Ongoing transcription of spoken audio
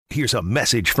Here's a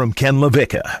message from Ken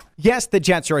LaVicka. Yes, the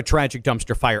Jets are a tragic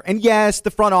dumpster fire. And yes, the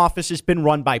front office has been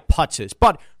run by putzes.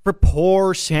 But for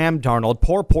poor Sam Darnold,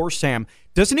 poor Sam,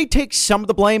 doesn't he take some of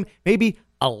the blame? Maybe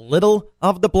a little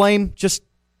of the blame? Just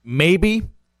maybe?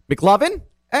 McLovin?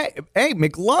 Hey,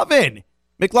 McLovin.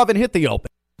 McLovin, hit the open.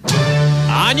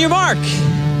 On your mark.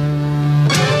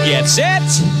 Get set.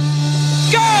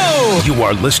 Go! You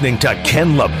are listening to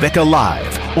Ken LaVicka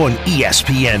Live on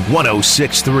ESPN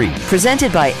 106.3.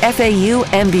 Presented by FAU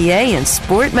MBA and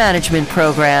Sport Management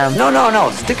Program.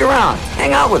 No. Stick around.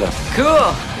 Hang out with us.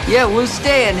 Cool. Yeah, we'll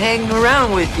stay and hang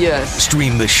around with you.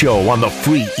 Stream the show on the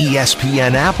free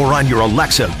ESPN app or on your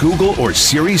Alexa, Google, or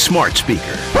Siri smart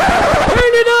speaker. Turn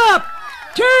it up!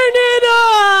 Turn it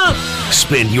up!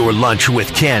 Spend your lunch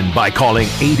with Ken by calling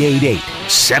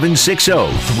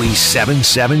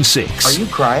 888-760-3776. Are you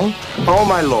crying? Oh,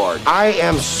 my Lord. I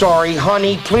am sorry,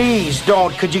 honey. Please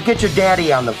don't. Could you get your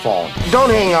daddy on the phone? Don't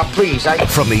hang up, please.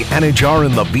 From the Anajar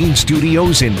and Levine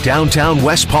Studios in downtown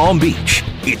West Palm Beach,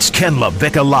 it's Ken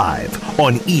LaVicka Live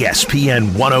on ESPN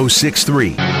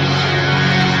 106.3.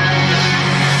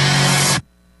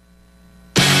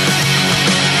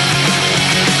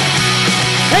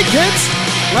 Hey, kids,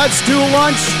 let's do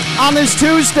lunch on this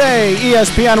Tuesday.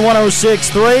 ESPN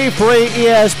 106.3, free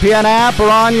ESPN app or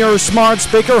on your smart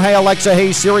speaker. Hey, Alexa,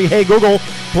 hey, Siri, hey, Google,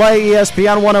 play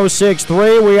ESPN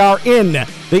 106.3. We are in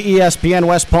the ESPN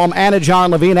West Palm Anajar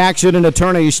and Levine Accident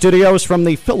Attorney Studios from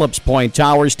the Phillips Point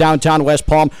Towers, downtown West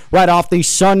Palm, right off the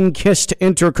sun-kissed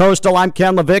Intercoastal. I'm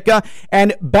Ken LaVicka,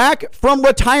 and back from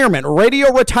retirement,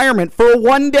 radio retirement for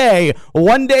one day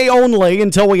only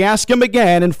until we ask him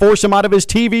again and force him out of his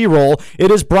TV role. It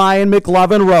is Brian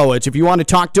McLovin Rowitz. If you want to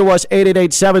talk to us,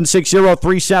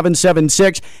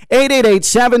 888-760-3776,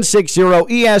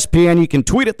 888-760-ESPN. You can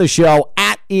tweet at the show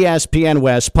at ESPN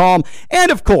West Palm.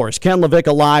 And, of course, Ken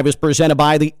LaVicka Live is presented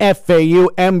by the FAU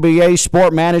MBA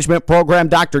Sport Management Program.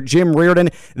 Dr. Jim Reardon,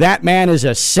 that man is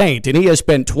a saint, and he has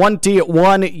spent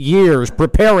 21 years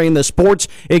preparing the sports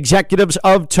executives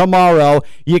of tomorrow.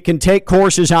 You can take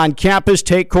courses on campus,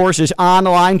 take courses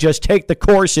online, just take the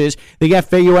courses. The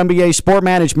FAU MBA Sport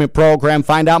Management Program.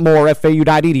 Find out more,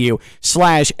 fau.edu/MBA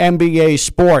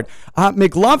Sport.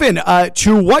 McLovin,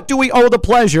 to what do we owe the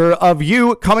pleasure of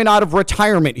you coming out of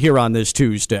retirement here on this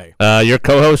Tuesday? Your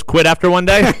co-host quit after one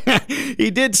day? He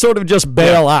did sort of just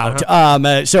bail out.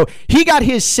 So he got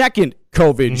his second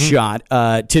COVID shot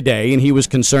today, and he was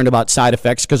concerned about side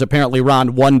effects because apparently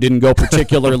round one didn't go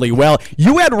particularly well.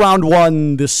 You had round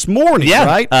one this morning,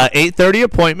 right? 8:30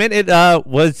 appointment. It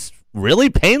was really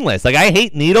painless. Like, I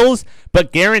hate needles,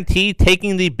 but guarantee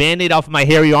taking the Band-Aid off of my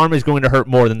hairy arm is going to hurt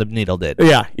more than the needle did.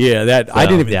 I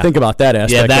didn't even think about that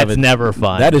aspect. Yeah, that's of it. Never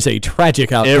fun. That is a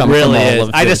tragic outcome. It really from all is.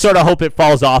 of I this. just sort of hope it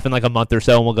falls off in like a month or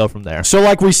so, and we'll go from there. So,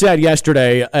 like we said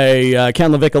yesterday, a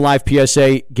Ken LaVicka Live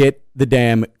PSA: get the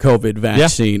damn COVID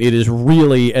vaccine. Yeah. It is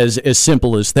really as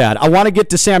simple as that. I want to get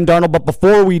to Sam Darnold, but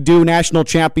before we do, national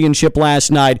championship last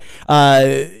night,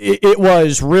 it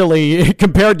was really,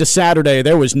 compared to Saturday,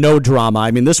 there was no drama.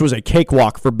 I mean, this was a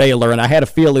cakewalk for Baylor, and I had a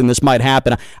feeling this might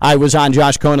happen. I was on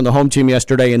Josh Cohen and the home team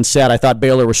yesterday and said I thought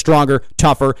Baylor was stronger,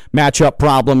 tougher, matchup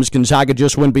problems. Gonzaga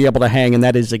just wouldn't be able to hang, and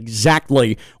that is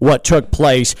exactly what took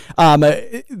place.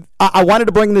 I wanted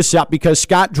to bring this up because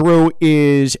Scott Drew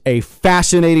is a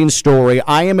fascinating story.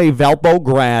 I am a Valpo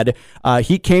grad.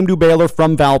 He came to Baylor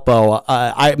from Valpo.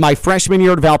 My freshman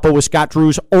year at Valpo was Scott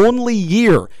Drew's only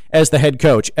year as the head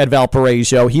coach at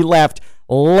Valparaiso. He left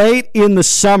late in the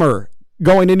summer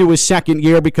going into his second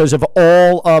year because of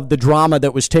all of the drama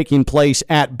that was taking place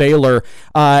at Baylor.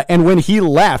 And when he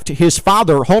left, his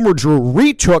father, Homer Drew,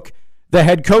 retook the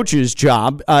head coach's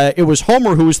job. It was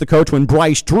Homer who was the coach when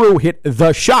Bryce Drew hit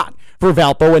the shot for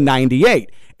Valpo in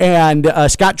 '98. And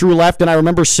Scott Drew left, and I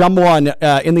remember someone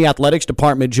in the athletics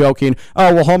department joking,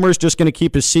 oh, well, Homer's just going to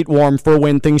keep his seat warm for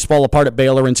when things fall apart at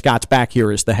Baylor and Scott's back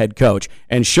here as the head coach.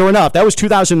 And sure enough, that was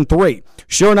 2003.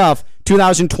 Sure enough,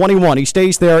 2021, he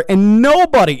stays there, and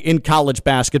nobody in college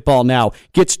basketball now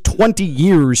gets 20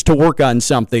 years to work on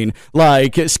something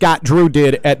like Scott Drew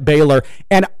did at Baylor.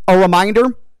 And a reminder,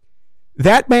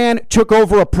 that man took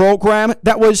over a program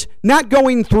that was not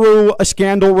going through a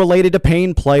scandal related to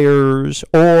paying players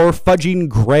or fudging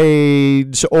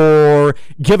grades or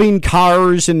giving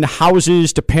cars and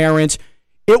houses to parents.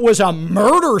 It was a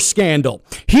murder scandal.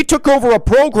 He took over a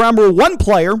program where one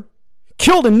player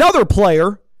killed another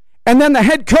player, and then the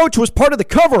head coach was part of the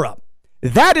cover-up.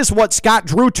 That is what Scott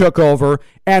Drew took over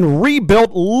and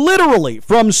rebuilt literally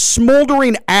from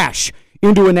smoldering ash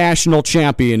into a national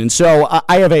champion. And so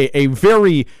I have a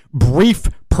very brief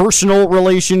personal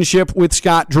relationship with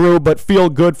Scott Drew, but feel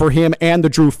good for him and the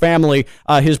Drew family.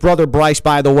 His brother Bryce,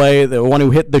 by the way, the one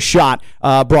who hit the shot,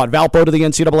 brought Valpo to the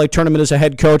NCAA tournament as a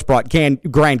head coach, brought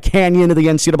Grand Canyon to the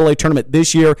NCAA tournament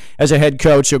this year as a head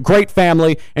coach. So great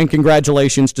family, and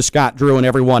congratulations to Scott Drew and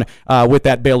everyone with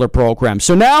that Baylor program.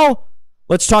 So now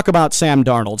let's talk about Sam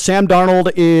Darnold. Sam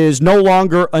Darnold is no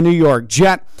longer a New York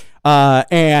Jet.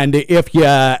 And if you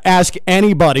ask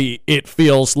anybody, it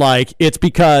feels like it's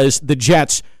because the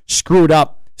Jets screwed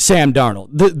up Sam Darnold.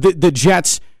 The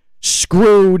Jets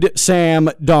screwed Sam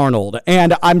Darnold.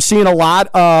 And I'm seeing a lot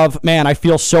of, man, I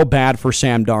feel so bad for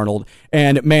Sam Darnold.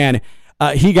 And, man,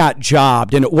 he got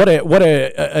jobbed. And what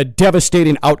a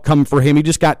devastating outcome for him. He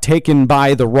just got taken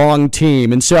by the wrong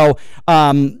team. And so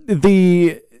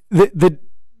the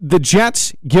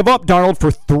Jets give up Darnold for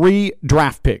 3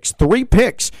 draft picks, 3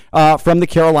 picks from the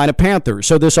Carolina Panthers.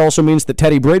 So this also means that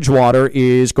Teddy Bridgewater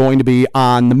is going to be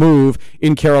on the move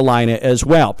in Carolina as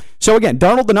well. So again,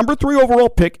 Darnold, the number 3 overall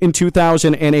pick in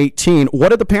 2018. What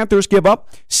did the Panthers give up?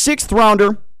 6th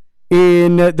rounder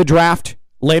in the draft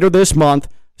later this month,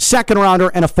 2nd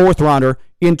rounder, and a 4th rounder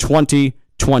in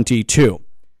 2022.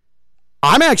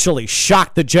 I'm actually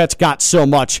shocked the Jets got so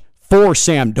much for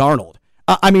Sam Darnold.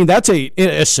 I mean, that's a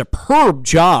superb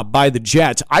job by the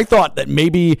Jets. I thought that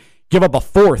maybe give up a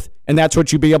 4th, and that's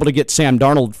what you'd be able to get Sam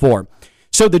Darnold for.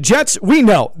 So the Jets, we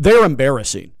know, they're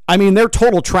embarrassing. I mean, they're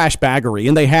total trash baggery,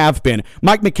 and they have been.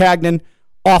 Mike Maccagnan,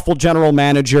 awful general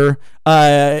manager.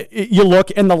 You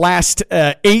look in the last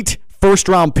 8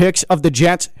 first-round picks of the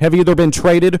Jets have either been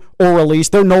traded or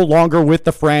released. They're no longer with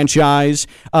the franchise.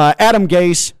 Adam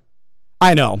Gase,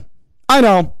 I know.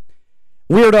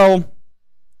 Weirdo.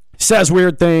 Says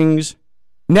weird things,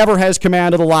 never has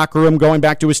command of the locker room going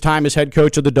back to his time as head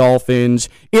coach of the Dolphins,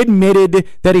 admitted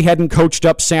that he hadn't coached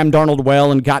up Sam Darnold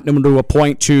well and gotten him to a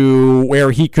point to where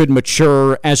he could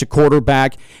mature as a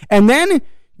quarterback. And then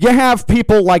you have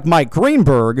people like Mike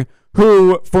Greenberg,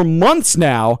 who for months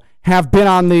now have been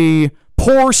on the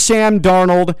poor Sam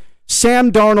Darnold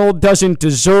doesn't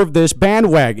deserve this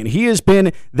bandwagon. He has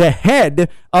been the head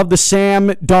of the Sam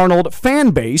Darnold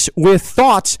fan base with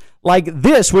thoughts like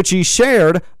this, which he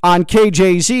shared on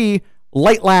KJZ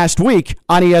late last week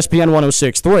on ESPN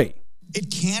 106.3. It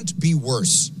can't be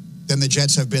worse than the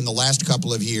Jets have been the last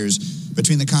couple of years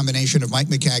between the combination of Mike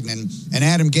Maccagnan and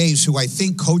Adam Gase, who I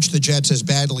think coached the Jets as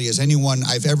badly as anyone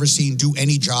I've ever seen do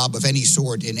any job of any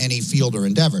sort in any field or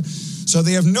endeavor. So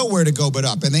they have nowhere to go but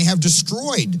up, and they have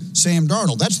destroyed Sam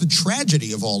Darnold. That's the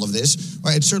tragedy of all of this.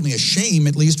 It's certainly a shame,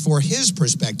 at least for his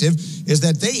perspective, is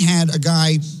that they had a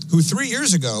guy who 3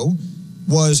 years ago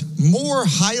was more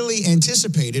highly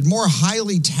anticipated, more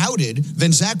highly touted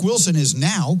than Zach Wilson is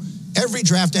now. Every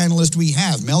draft analyst we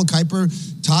have, Mel Kiper,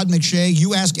 Todd McShay,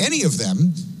 you ask any of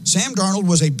them, Sam Darnold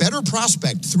was a better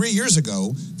prospect 3 years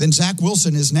ago than Zach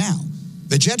Wilson is now.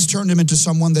 The Jets turned him into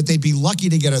someone that they'd be lucky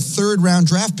to get a 3rd-round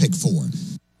draft pick for.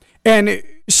 And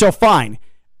so fine.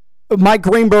 Mike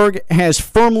Greenberg has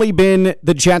firmly been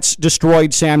the Jets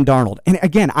destroyed Sam Darnold. And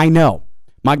again, I know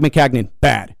Mike Maccagnan,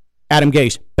 bad. Adam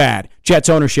Gase, bad. Jets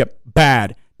ownership,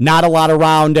 bad. Not a lot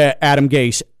around Adam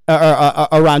Gase,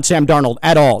 around Sam Darnold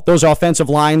at all. Those offensive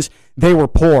lines, they were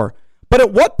poor. But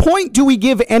at what point do we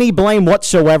give any blame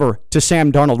whatsoever to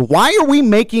Sam Darnold? Why are we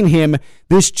making him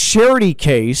this charity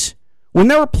case when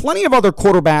there are plenty of other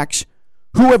quarterbacks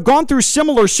who have gone through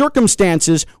similar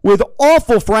circumstances with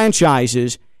awful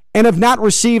franchises and have not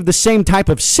received the same type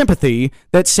of sympathy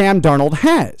that Sam Darnold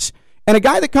has? And a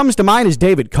guy that comes to mind is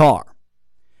David Carr.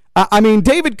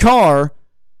 David Carr,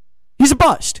 he's a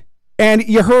bust. And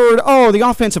you heard, the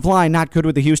offensive line not good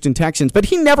with the Houston Texans. But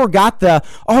he never got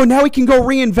now he can go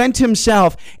reinvent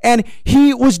himself. And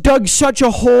he was dug such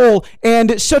a hole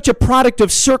and such a product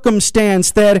of circumstance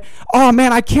that,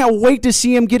 I can't wait to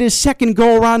see him get his second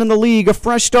go-around in the league, a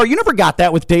fresh start. You never got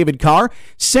that with David Carr.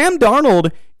 Sam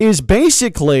Darnold is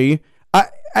basically...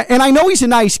 and I know he's a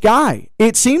nice guy.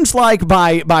 It seems like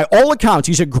by all accounts,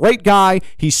 he's a great guy.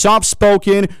 He's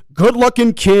soft-spoken,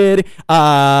 good-looking kid.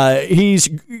 He's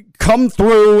come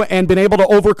through and been able to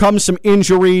overcome some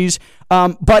injuries.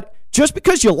 But just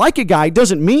because you like a guy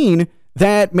doesn't mean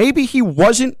that maybe he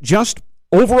wasn't just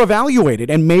over-evaluated,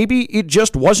 and maybe it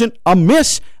just wasn't a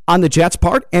miss on the Jets'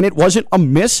 part, and it wasn't a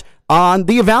miss on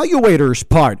the evaluator's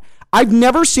part. I've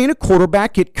never seen a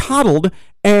quarterback get coddled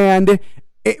and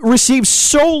it receives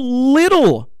so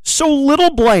little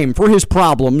blame for his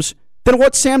problems than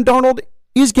what Sam Darnold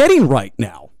is getting right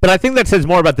now. But I think that says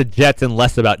more about the Jets and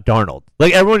less about Darnold.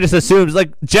 Like, everyone just assumes, like,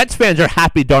 Jets fans are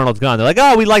happy Darnold's gone. They're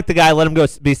like, we like the guy, let him go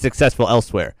be successful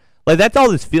elsewhere. Like, that's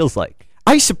all this feels like.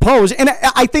 I suppose, and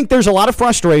I think there's a lot of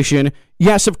frustration.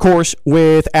 yes, of course,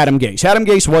 with Adam Gase. Adam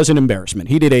Gase was an embarrassment.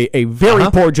 He did a very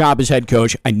poor job as head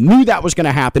coach. I knew that was going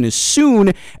to happen as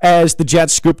soon as the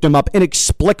Jets scooped him up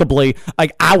inexplicably,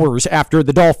 like hours after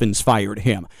the Dolphins fired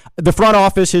him. The front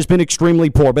office has been extremely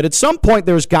poor, but at some point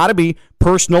there's got to be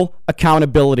personal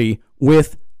accountability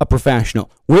with a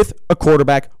professional, with a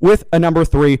quarterback, with a number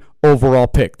 3 overall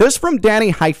pick. This is from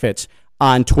Danny Heifetz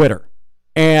on Twitter.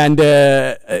 And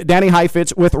Danny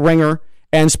Heifetz with Ringer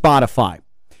and Spotify.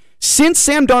 Since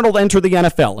Sam Darnold entered the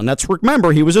NFL, and let's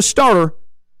remember he was a starter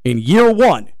in year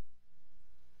 1,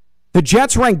 the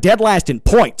Jets ranked dead last in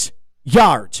points,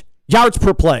 yards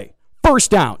per play, first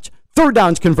downs, third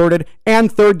downs converted,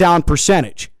 and third down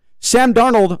percentage. Sam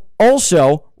Darnold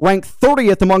also ranked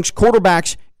 30th amongst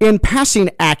quarterbacks in passing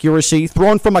accuracy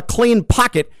thrown from a clean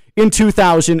pocket in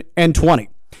 2020.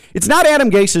 It's not Adam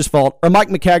Gase's fault or Mike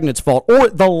Maccagnan's fault or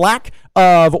the lack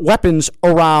of weapons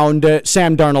around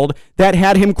Sam Darnold that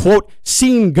had him, quote,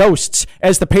 seeing ghosts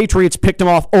as the Patriots picked him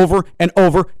off over and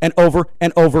over and over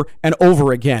and over and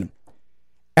over again.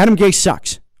 Adam Gase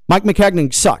sucks. Mike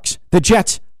Maccagnan sucks. The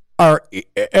Jets are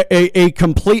a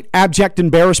complete abject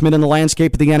embarrassment in the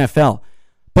landscape of the NFL.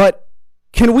 But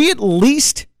can we at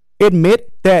least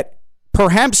admit that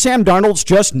perhaps Sam Darnold's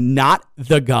just not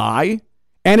the guy?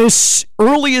 And as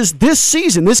early as this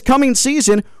season, this coming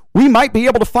season, we might be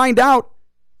able to find out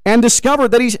and discover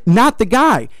that he's not the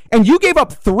guy. And you gave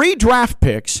up 3 draft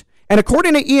picks, and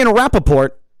according to Ian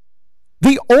Rappaport,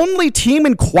 the only team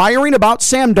inquiring about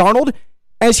Sam Darnold,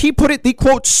 as he put it, the,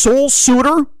 quote, sole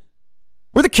suitor,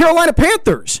 were the Carolina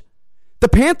Panthers. The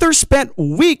Panthers spent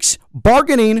weeks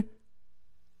bargaining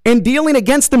and dealing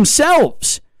against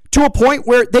themselves to a point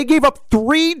where they gave up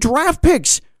 3 draft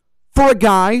picks for a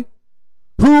guy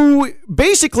who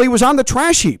basically was on the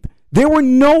trash heap. There were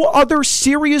no other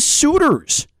serious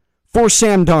suitors for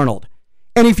Sam Darnold.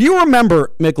 And if you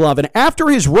remember, McLovin, after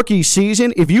his rookie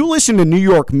season, if you listen to New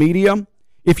York media,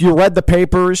 if you read the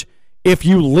papers, if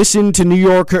you listened to New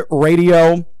York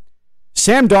radio,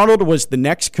 Sam Darnold was the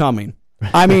next coming.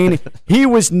 I mean, he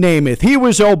was Namath, he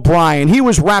was O'Brien, he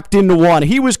was wrapped into one.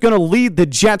 He was going to lead the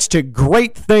Jets to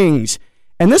great things.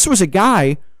 And this was a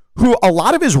guy who a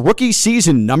lot of his rookie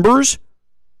season numbers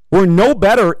were no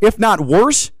better, if not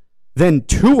worse, than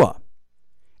Tua.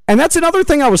 And that's another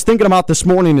thing I was thinking about this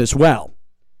morning as well.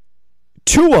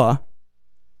 Tua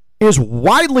is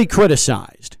widely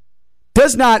criticized.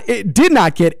 Did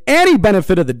not get any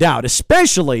benefit of the doubt,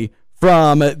 especially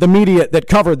from the media that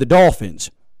covered the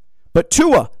Dolphins. But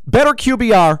Tua, better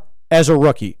QBR as a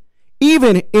rookie.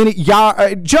 Even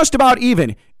in just about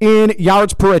even in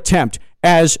yards per attempt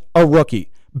as a rookie.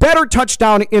 Better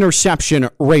touchdown interception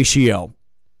ratio.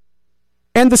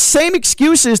 And the same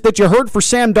excuses that you heard for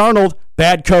Sam Darnold,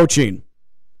 bad coaching.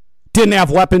 Didn't have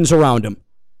weapons around him.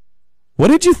 What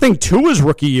did you think Tua's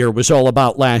rookie year was all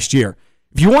about last year?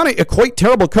 If you want to equate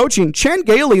terrible coaching, Chan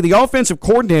Gailey, the offensive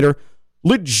coordinator,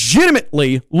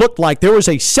 legitimately looked like there was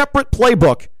a separate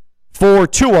playbook for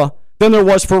Tua than there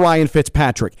was for Ryan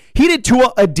Fitzpatrick. He did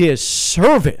Tua a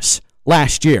disservice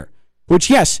last year, which,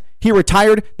 yes, he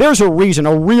retired. There's a reason,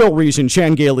 a real reason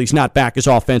Chan Gailey's not back as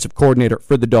offensive coordinator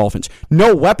for the Dolphins.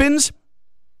 No weapons.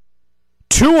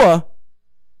 Tua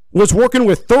was working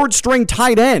with third-string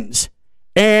tight ends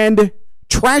and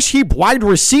trash heap wide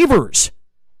receivers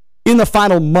in the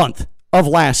final month of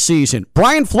last season.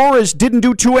 Brian Flores didn't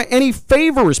do Tua any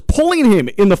favors pulling him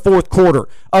in the fourth quarter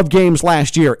of games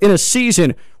last year in a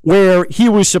season where he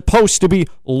was supposed to be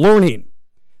learning.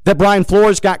 That Brian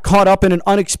Flores got caught up in an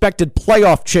unexpected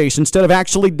playoff chase instead of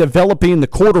actually developing the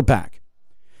quarterback.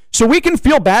 So we can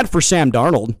feel bad for Sam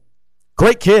Darnold.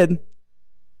 Great kid.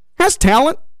 Has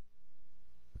talent.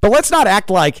 But let's not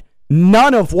act like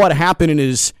none of what happened in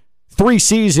his 3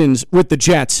 seasons with the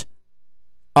Jets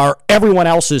are everyone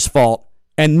else's fault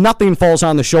and nothing falls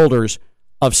on the shoulders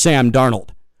of Sam Darnold.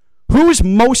 Who's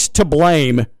most to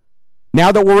blame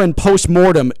now that we're in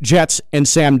post-mortem Jets and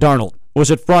Sam Darnold?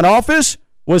 Was it front office?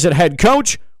 Was it head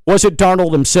coach? Was it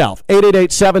Darnold himself?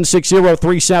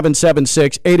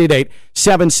 888-760-3776,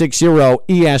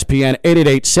 888-760-ESPN,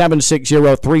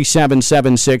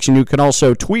 888-760-3776, and you can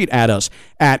also tweet at us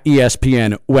at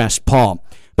ESPN West Palm.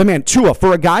 But man, Tua,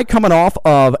 for a guy coming off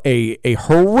of a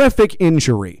horrific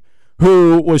injury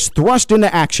who was thrust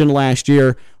into action last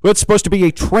year, it's supposed to be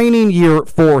a training year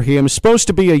for him, supposed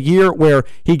to be a year where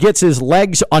he gets his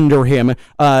legs under him,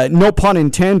 no pun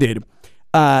intended,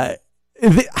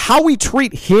 how we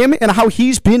treat him and how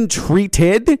he's been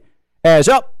treated as,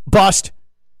 bust,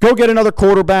 go get another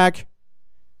quarterback.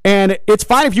 And it's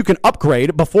fine if you can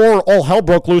upgrade. Before all hell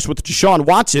broke loose with Deshaun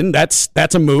Watson,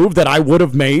 that's a move that I would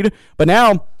have made. But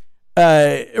now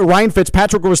Ryan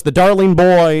Fitzpatrick was the darling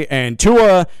boy, and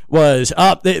Tua was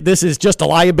up. This is just a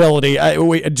liability.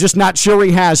 We're just not sure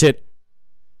he has it.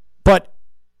 But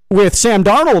with Sam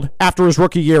Darnold after his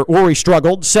rookie year, where he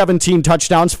struggled, 17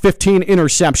 touchdowns, 15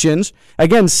 interceptions.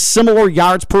 Again, similar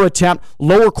yards per attempt,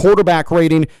 lower quarterback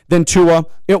rating than Tua.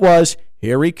 It was,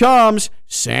 here he comes,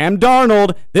 Sam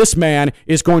Darnold. This man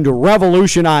is going to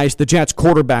revolutionize the Jets'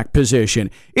 quarterback position.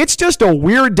 It's just a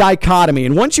weird dichotomy.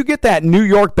 And once you get that New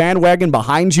York bandwagon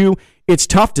behind you, it's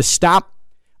tough to stop.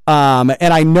 And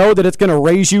I know that it's going to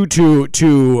raise you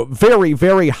to very,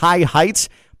 very high heights.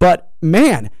 But,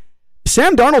 man,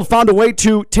 Sam Darnold found a way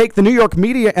to take the New York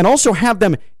media and also have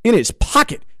them in his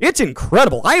pocket. It's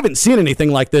incredible. I haven't seen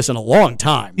anything like this in a long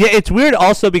time. Yeah, it's weird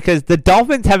also because the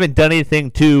Dolphins haven't done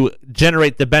anything to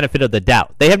generate the benefit of the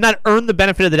doubt. They have not earned the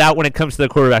benefit of the doubt when it comes to the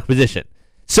quarterback position.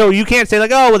 So you can't say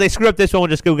like, oh, well, they screwed up this one, we'll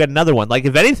just go get another one. Like,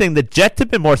 if anything, the Jets have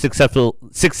been more successful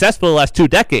the last 2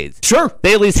 decades. Sure.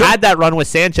 They at least had that run with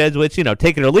Sanchez, which,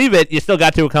 take it or leave it, you still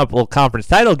got to a couple of conference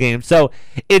title games. So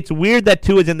it's weird that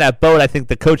Tua's in that boat. I think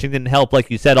the coaching didn't help.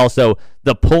 Like you said, also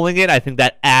the pulling it, I think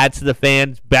that adds to the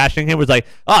fans bashing him. Was like,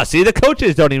 oh, see, the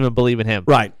coaches don't even believe in him.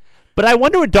 Right. But I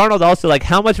wonder with Darnold also, like,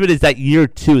 how much of it is that year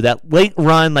 2, that late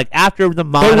run, like after the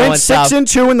mono and stuff. They went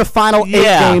 6-2 in the final 8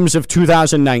 games of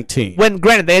 2019. When,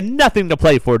 granted, they had nothing to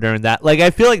play for during that. Like,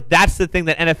 I feel like that's the thing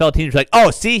that NFL teams are like,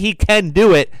 oh, see, he can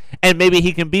do it, and maybe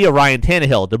he can be a Ryan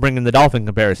Tannehill, to bring in the Dolphin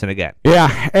comparison again.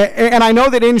 Yeah, and I know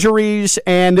that injuries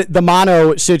and the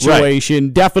mono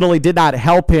situation definitely did not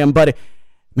help him, but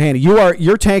man,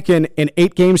 you're taking an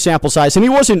 8-game sample size, and he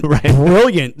wasn't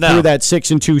brilliant through that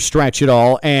 6-2 stretch at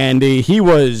all, and he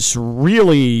was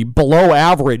really below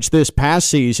average this past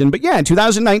season. But yeah, in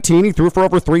 2019, he threw for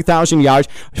over 3,000 yards,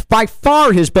 by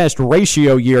far his best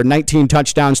ratio year, 19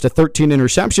 touchdowns to 13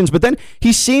 interceptions. But then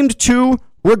he seemed to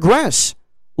regress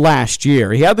last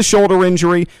year. He had the shoulder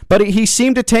injury, but he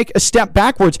seemed to take a step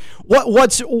backwards.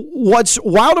 What's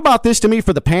wild about this to me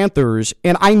for the Panthers,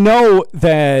 and I know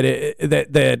that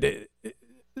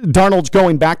Darnold's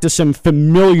going back to some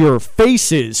familiar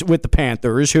faces with the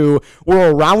Panthers who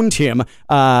were around him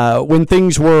when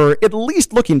things were at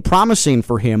least looking promising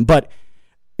for him, but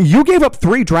you gave up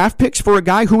 3 draft picks for a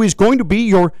guy who is going to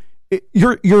be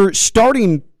your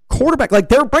starting quarterback. Like,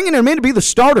 they're bringing him in to be the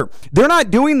starter. They're not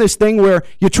doing this thing where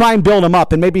you try and build him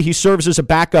up and maybe he serves as a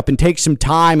backup and takes some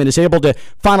time and is able to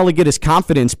finally get his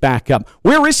confidence back up.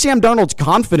 Where is Sam Darnold's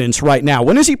confidence right now?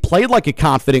 When has he played like a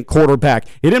confident quarterback?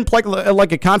 He didn't play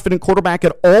like a confident quarterback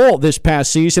at all this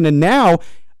past season, and now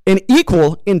an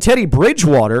equal in Teddy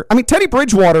Bridgewater. I mean, Teddy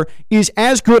Bridgewater is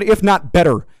as good, if not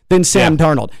better, than Sam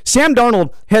Darnold. Sam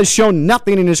Darnold has shown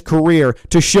nothing in his career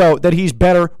to show that he's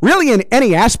better, really in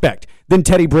any aspect, than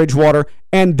Teddy Bridgewater,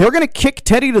 and they're going to kick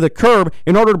Teddy to the curb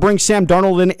in order to bring Sam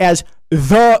Darnold in as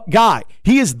the guy.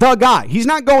 He is the guy. He's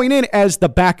not going in as the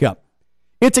backup.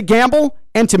 It's a gamble,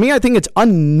 and to me, I think it's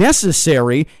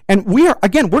unnecessary, and we're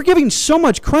giving so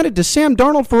much credit to Sam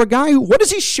Darnold for a guy who, what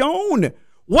has he shown?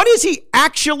 What has he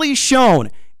actually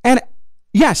shown? And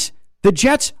yes, the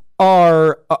Jets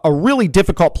are a really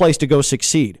difficult place to go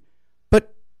succeed,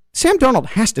 but Sam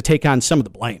Darnold has to take on some of the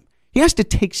blame. He has to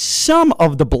take some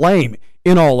of the blame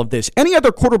in all of this. Any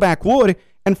other quarterback would,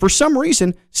 and for some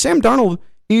reason, Sam Darnold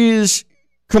is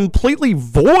completely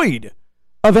void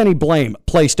of any blame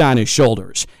placed on his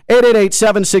shoulders.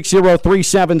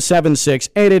 888-760-3776,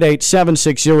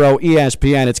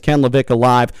 888-760-ESPN. It's Ken LaVicka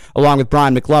Live, along with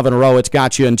Brian McLovin. It's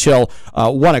got you until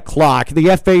 1 o'clock. The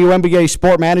FAU MBA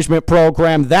Sport Management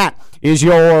Program, that is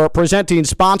your presenting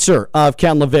sponsor of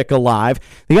Ken LaVicka Live.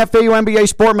 The FAU MBA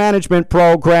Sport Management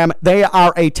Program, they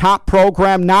are a top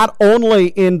program not only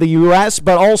in the U.S.,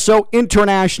 but also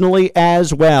internationally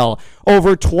as well.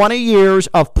 Over 20 years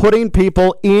of putting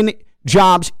people in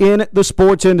jobs in the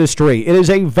sports industry. It is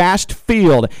a vast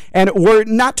field, and we're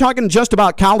not talking just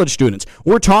about college students.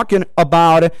 We're talking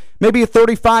about maybe a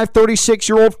 35,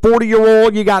 36-year-old,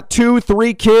 40-year-old. You got 2,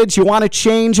 3 kids. You want a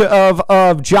change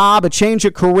of job, a change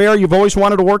of career. You've always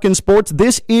wanted to work in sports.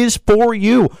 This is for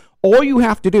you. All you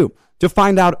have to do to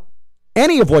find out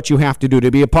any of what you have to do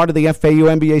to be a part of the FAU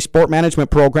MBA Sport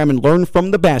Management Program and learn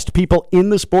from the best people in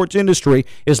the sports industry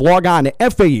is log on to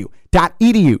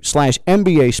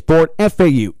fau.edu/MBA Sport,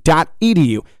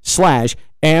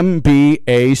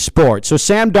 fau.edu/MBA Sport. So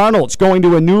Sam Darnold's going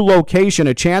to a new location,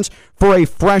 a chance for a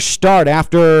fresh start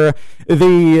after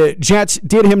the Jets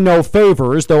did him no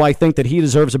favors, though I think that he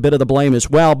deserves a bit of the blame as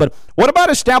well. But what about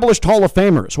established Hall of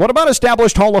Famers? What about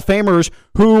established Hall of Famers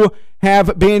who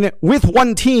have been with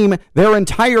one team their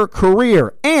entire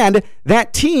career, and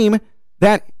that team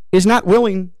that is not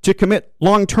willing to commit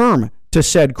long-term to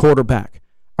said quarterback?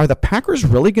 Are the Packers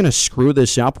really going to screw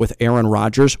this up with Aaron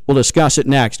Rodgers? We'll discuss it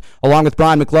next. Along with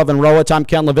Brian McLovin-Rowitz, I'm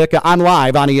Ken LaVicka. I'm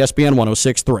live on ESPN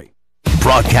 106.3.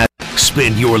 Broadcast.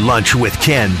 Spend your lunch with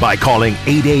Ken by calling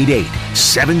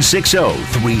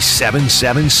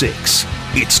 888-760-3776.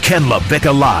 It's Ken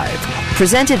LaVicka Live.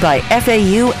 Presented by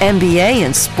FAU MBA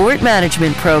and Sport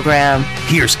Management Program.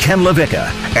 Here's Ken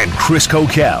LaVicka and Chris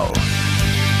Coquel.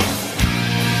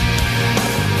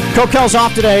 Coquel's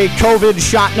off today. COVID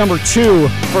shot number 2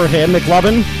 for him.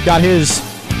 McLovin got his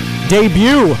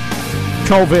debut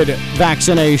COVID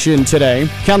vaccination today.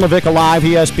 Ken LaVicka Live,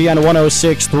 ESPN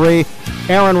 106.3.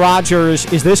 Aaron Rodgers,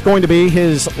 is this going to be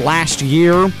his last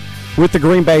year with the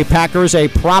Green Bay Packers? A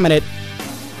prominent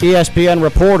ESPN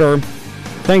reporter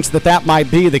thinks that might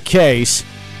be the case.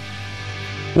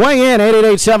 Weigh in,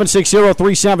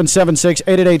 888-760-3776,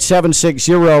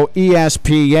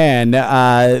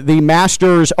 888-760-ESPN. The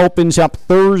Masters opens up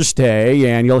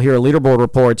Thursday, and you'll hear leaderboard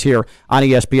reports here on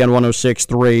ESPN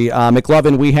 106.3.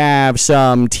 McLovin, we have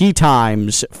some tee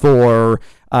times for...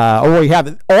 we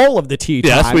have all of the tee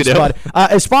times. Yes, we do. But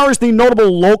as far as the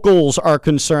notable locals are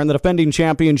concerned, the defending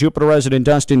champion, Jupiter resident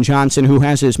Dustin Johnson, who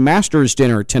has his Masters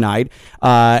dinner tonight.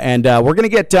 And we're going to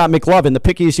get McLovin, the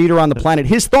pickiest eater on the planet,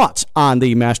 his thoughts on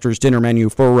the Masters dinner menu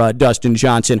for Dustin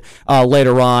Johnson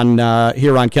later on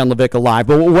here on Ken LaVicka Live.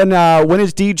 But when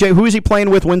is DJ, who is he playing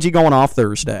with? When's he going off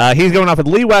Thursday? He's going off with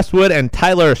Lee Westwood and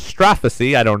Tyler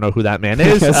Strafisi. I don't know who that man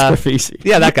is. Strafisi.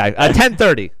 Yeah, that guy.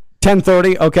 10:30.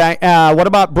 10:30, okay. What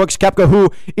about Brooks Koepka, who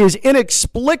is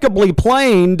inexplicably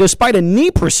playing despite a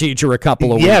knee procedure a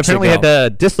couple of weeks ago? Yeah, apparently had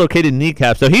a dislocated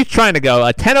kneecap, so he's trying to go.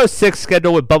 A 10:06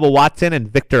 schedule with Bubba Watson and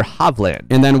Victor Hovland.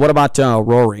 And then what about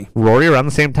Rory? Rory around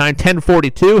the same time,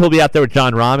 10:42. He'll be out there with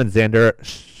John Rahm and Xander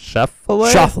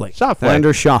Schauffele.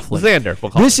 Xander Schauffele. Xander, we'll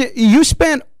call him. You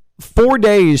spent 4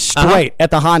 days straight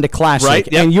at the Honda Classic,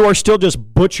 right? Yep. And you are still just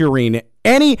butchering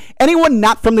anyone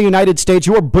not from the United States.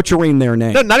 You are butchering their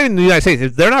name. No, not even the United States.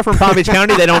 If they're not from Palm Beach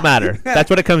County, they don't matter. That's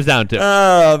what it comes down to.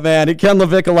 Oh, man. Ken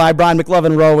LaVicka Live, Brian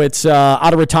McLovin-Rowitz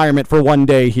out of retirement for one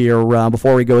day here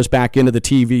before he goes back into the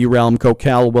TV realm.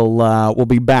 Coquel will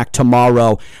be back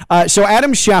tomorrow. So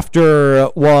Adam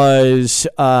Schefter was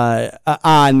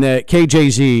on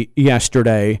KJZ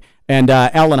yesterday. And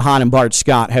Alan Hahn and Bart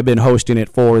Scott have been hosting it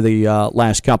for the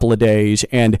last couple of days.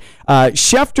 And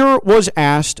Schefter was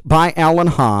asked by Alan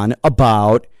Hahn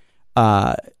about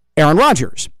Aaron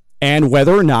Rodgers and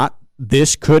whether or not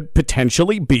this could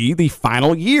potentially be the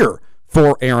final year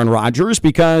for Aaron Rodgers,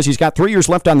 because he's got 3 years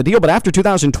left on the deal. But after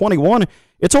 2021,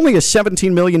 it's only a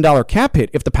 $17 million cap hit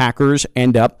if the Packers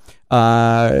end up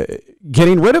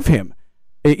getting rid of him.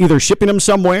 Either shipping him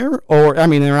somewhere, or, I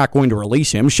mean, they're not going to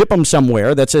release him. Ship him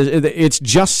somewhere. It's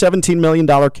just $17 million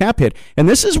cap hit. And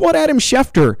this is what Adam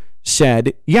Schefter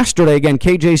said yesterday. Again,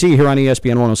 KJZ here on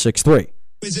ESPN 106.3.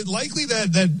 Is it likely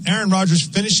that Aaron Rodgers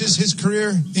finishes his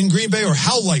career in Green Bay, or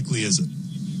how likely is it?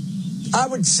 I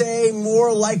would say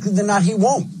more likely than not he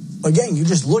won't. Again, you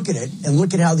just look at it and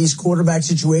look at how these quarterback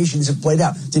situations have played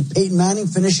out. Did Peyton Manning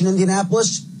finish in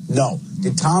Indianapolis? No.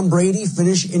 Did Tom Brady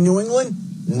finish in New England?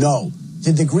 No.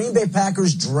 Did the Green Bay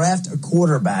Packers draft a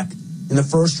quarterback in the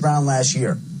first round last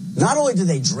year? Not only did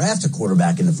they draft a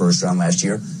quarterback in the first round last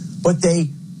year, but they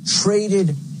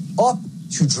traded up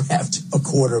to draft a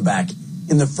quarterback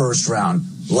in the first round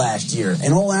last year.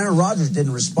 And all Aaron Rodgers did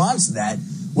in response to that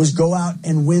was go out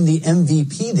and win the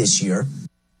MVP this year.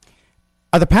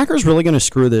 Are the Packers really going to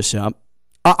screw this up?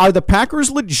 Are the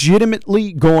Packers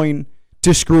legitimately going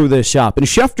to screw this up? And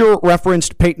Schefter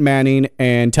referenced Peyton Manning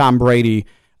and Tom Brady.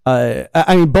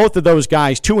 I mean, both of those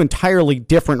guys, two entirely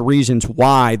different reasons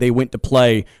why they went to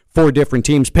play for different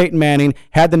teams. Peyton Manning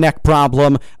had the neck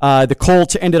problem. The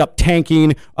Colts ended up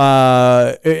tanking,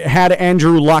 had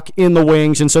Andrew Luck in the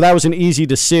wings, and so that was an easy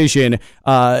decision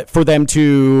for them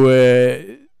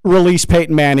to release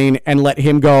Peyton Manning and let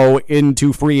him go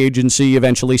into free agency,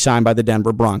 eventually signed by the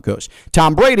Denver Broncos.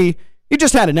 Tom Brady, he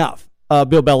just had enough.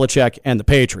 Bill Belichick and the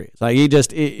Patriots. Like, he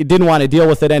didn't want to deal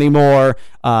with it anymore.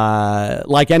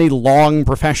 Like any long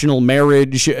professional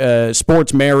marriage,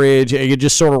 sports marriage, it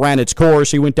just sort of ran its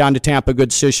course. He went down to Tampa,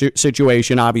 good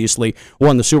situation, obviously,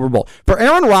 won the Super Bowl. For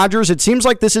Aaron Rodgers, it seems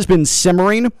like this has been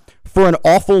simmering for an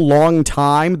awful long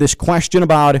time, this question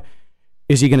about,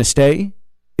 is he going to stay?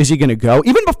 Is he going to go?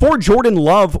 Even before Jordan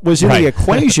Love was in the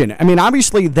equation. I mean,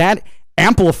 obviously that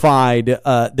amplified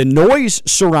the noise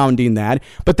surrounding that,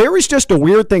 but there is just a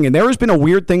weird thing, and there has been a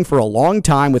weird thing for a long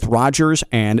time with Rodgers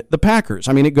and the Packers.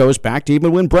 I mean, it goes back to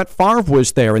even when Brett Favre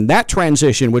was there, and that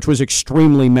transition, which was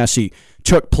extremely messy,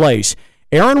 took place.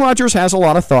 Aaron Rodgers has a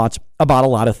lot of thoughts about a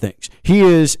lot of things. He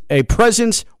is a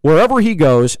presence wherever he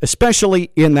goes,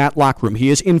 especially in that locker room. He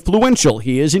is influential.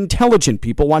 He is intelligent.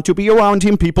 People want to be around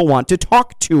him. People want to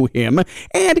talk to him.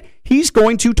 And he's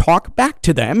going to talk back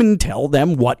to them and tell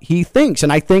them what he thinks.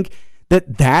 And I think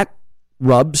that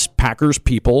rubs Packers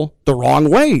people the wrong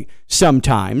way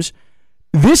sometimes.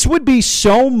 This would be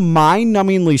so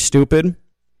mind-numbingly stupid.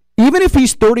 Even if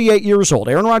he's 38 years old,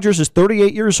 Aaron Rodgers is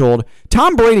 38 years old,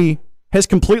 Tom Brady has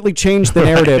completely changed the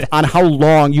narrative on how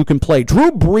long you can play.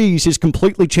 Drew Brees has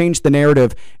completely changed the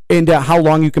narrative into how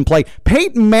long you can play.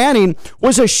 Peyton Manning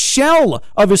was a shell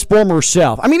of his former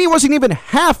self. I mean, he wasn't even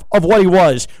half of what he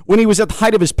was when he was at the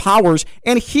height of his powers,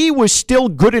 and he was still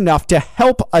good enough to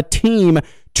help a team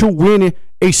to win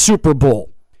a Super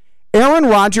Bowl. Aaron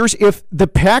Rodgers, if the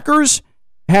Packers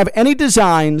have any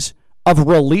designs of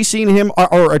releasing him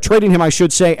or trading him, I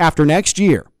should say, after next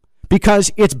year,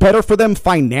 because it's better for them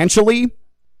financially,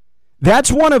 that's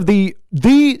one of the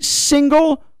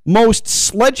single most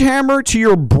sledgehammer to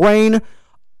your brain,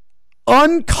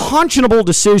 unconscionable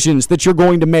decisions that you're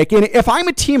going to make. And if I'm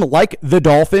a team like the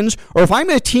Dolphins, or if I'm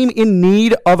a team in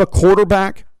need of a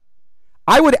quarterback,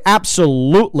 I would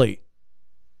absolutely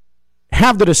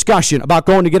have the discussion about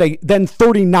going to get a then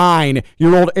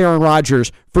 39-year-old Aaron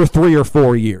Rodgers for 3 or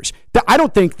 4 years. I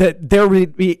don't think that there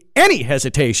would be any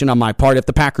hesitation on my part if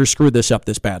the Packers screwed this up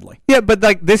this badly. Yeah, but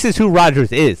like this is who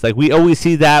Rodgers is. Like we always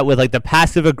see that with like the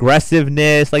passive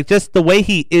aggressiveness, like just the way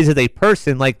he is as a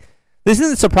person. Like this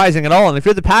isn't surprising at all. And if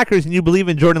you're the Packers and you believe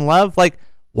in Jordan Love, like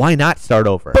why not start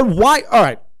over? But why? All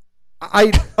right,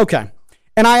 okay.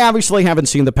 And I obviously haven't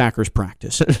seen the Packers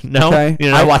practice. No? Okay?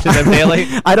 You're not watching them daily?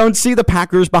 I don't see the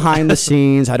Packers behind the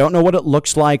scenes. I don't know what it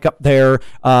looks like up there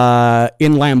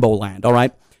in Lambeau Land, all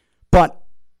right? But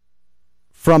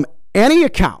from any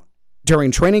account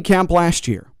during training camp last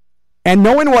year, and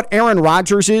knowing what Aaron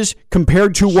Rodgers is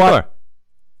compared to what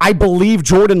I believe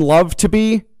Jordan Love to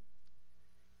be,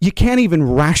 you can't even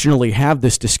rationally have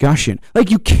this discussion. Like,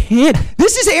 you can't.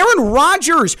 This is Aaron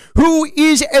Rodgers, who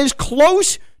is as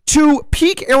close to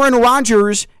peak Aaron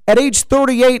Rodgers at age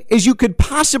 38 as you could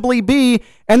possibly be,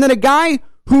 and then a guy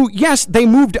who, yes, they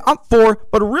moved up for,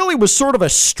 but really was sort of a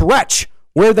stretch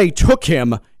where they took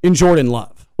him in Jordan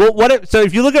Love. Well, so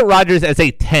if you look at Rodgers as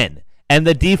a 10, and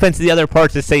the defense of the other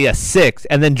parts is, say, a 6,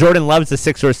 and then Jordan Love's a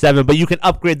 6 or a 7, but you can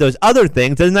upgrade those other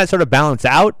things, doesn't that sort of balance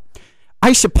out?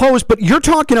 I suppose, but you're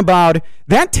talking about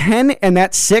that 10 and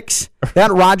that 6, that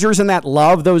Rodgers and that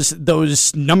Love,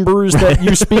 those numbers that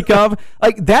you speak of,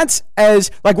 like that's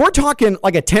as, like we're talking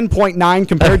like a 10.9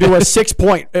 compared to a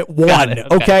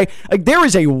 6.1, okay? Like there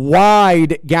is a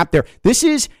wide gap there. This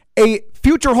is a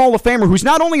future Hall of Famer who's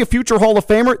not only a future Hall of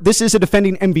Famer, this is a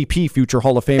defending MVP future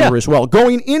Hall of Famer as well.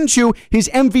 Going into his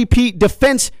MVP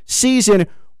defense season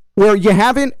where you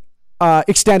haven't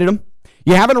extended him,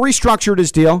 you haven't restructured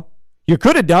his deal. You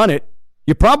could have done it.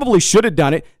 You probably should have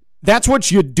done it. That's what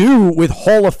you do with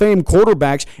Hall of Fame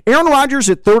quarterbacks. Aaron Rodgers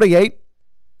at 38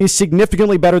 is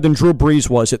significantly better than Drew Brees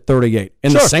was at 38.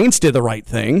 And the Saints did the right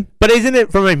thing. But isn't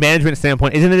it, from a management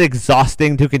standpoint, isn't it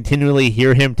exhausting to continually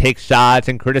hear him take shots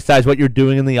and criticize what you're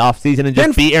doing in the offseason and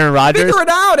just beat Aaron Rodgers? Figure it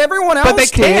out. Everyone else But they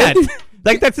can't.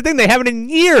 Like, that's the thing. They haven't in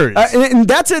years. And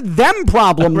that's a them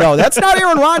problem, though. That's not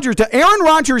Aaron Rodgers. Aaron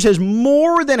Rodgers has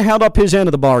more than held up his end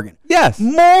of the bargain. Yes.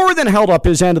 More than held up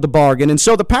his end of the bargain. And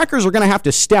so the Packers are going to have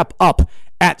to step up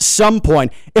at some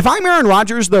point. If I'm Aaron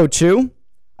Rodgers, though, too,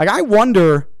 like I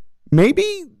wonder,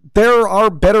 maybe there are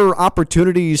better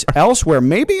opportunities elsewhere.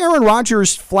 Maybe Aaron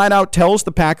Rodgers flat out tells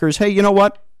the Packers, hey, you know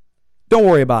what? Don't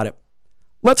worry about it.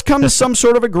 Let's come to some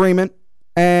sort of agreement.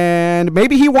 And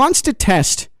maybe he wants to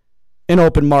test an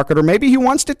open market, or maybe he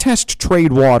wants to test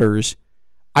trade waters.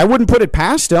 I wouldn't put it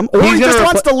past him. Or he just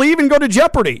wants to leave and go to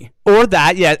Jeopardy. Or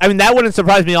that, yeah. I mean, that wouldn't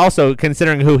surprise me also,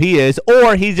 considering who he is.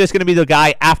 Or he's just going to be the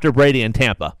guy after Brady in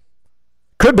Tampa.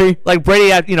 Could be. Like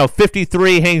Brady at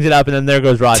 53 hangs it up, and then there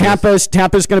goes Rodgers.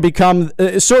 Tampa's going to become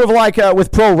sort of like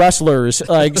with pro wrestlers,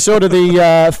 like sort of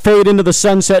the fade into the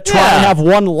sunset, try to have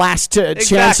one last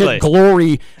chance at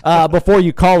glory before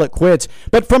you call it quits.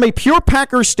 But from a pure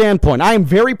Packers standpoint, I am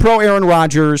very pro Aaron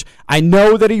Rodgers. I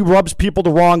know that he rubs people the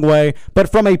wrong way,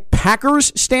 but from a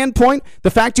Packers standpoint,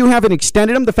 the fact you haven't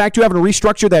extended him, the fact you haven't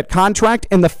restructured that contract,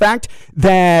 and the fact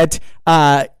that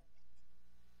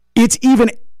it's even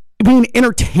being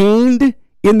entertained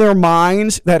in their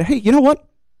minds that, hey, you know what?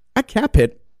 That cap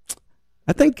hit,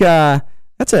 I think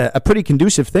that's a pretty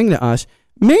conducive thing to us.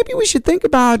 Maybe we should think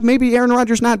about maybe Aaron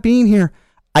Rodgers not being here.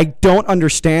 I don't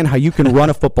understand how you can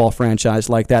run a football franchise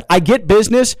like that. I get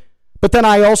business, But then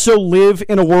I also live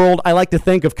in a world I like to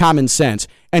think of common sense.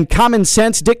 And common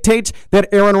sense dictates that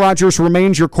Aaron Rodgers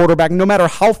remains your quarterback no matter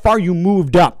how far you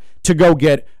moved up to go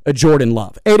get a Jordan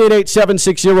Love.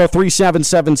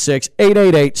 888-760-3776,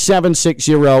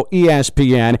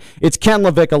 888-760-ESPN. It's Ken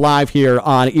LaVicka live here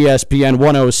on ESPN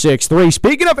 106.3.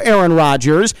 Speaking of Aaron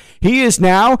Rodgers, he is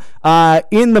now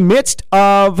in the midst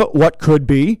of what could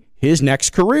be his next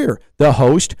career, the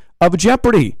host of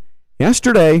Jeopardy!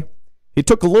 Yesterday, he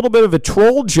took a little bit of a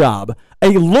troll job,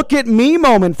 a look at me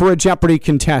moment for a Jeopardy!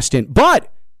 Contestant.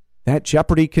 But that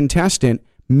Jeopardy! Contestant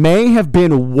may have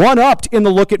been one-upped in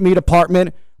the look at me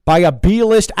department by a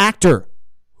B-list actor.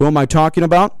 Who am I talking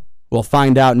about? We'll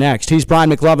find out next. He's Brian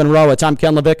McLovin-Rowitz. I'm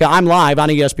Ken LaVicka. I'm live on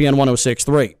ESPN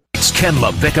 106.3. It's Ken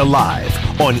LaVicka Live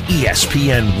on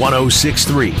ESPN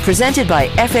 106.3. Presented by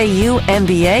FAU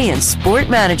MBA and Sport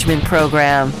Management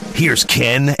Program. Here's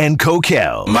Ken and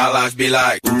Coquel. My life be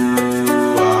like...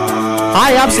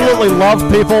 I absolutely love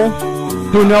people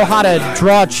who know how to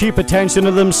draw cheap attention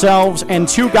to themselves, and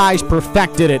two guys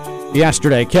perfected it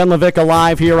yesterday. Ken LaVicka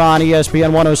live here on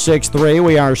ESPN 106.3.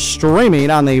 We are streaming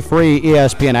on the free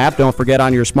ESPN app. Don't forget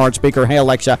on your smart speaker, hey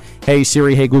Alexa, hey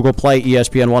Siri, hey Google Play,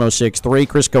 ESPN 106.3.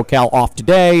 Chris Coquel off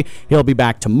today. He'll be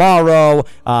back tomorrow.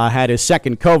 Had his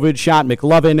second COVID shot.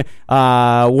 McLovin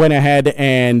went ahead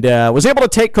and was able to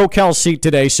take Coquel's seat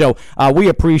today, so we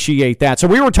appreciate that. So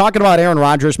we were talking about Aaron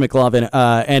Rodgers, McLovin,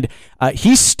 and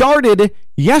he started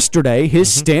yesterday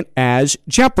his stint as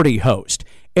Jeopardy! Host.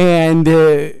 And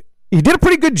he did a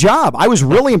pretty good job. I was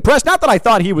really impressed. Not that I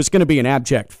thought he was going to be an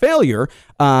abject failure,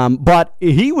 but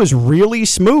he was really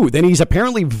smooth, and he's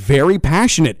apparently very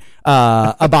passionate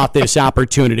about this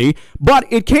opportunity. But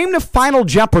it came to Final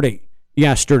Jeopardy!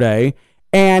 Yesterday,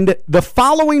 and the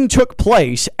following took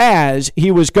place as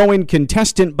he was going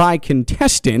contestant by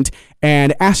contestant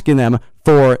and asking them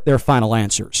for their final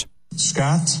answers.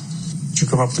 Scott, did you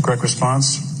come up with the correct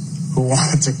response? Who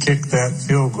wanted to kick that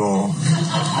field goal?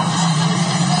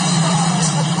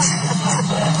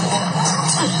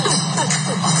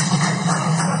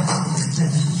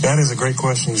 That is a great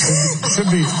question. Should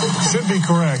be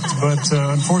correct, but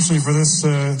unfortunately for this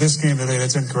game today,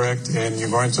 that's incorrect, and you're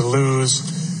going to lose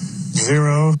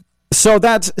 0. So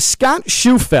that's Scott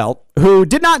Schufelt, who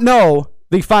did not know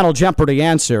the Final Jeopardy!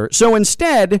 Answer, so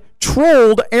instead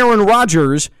trolled Aaron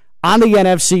Rodgers on the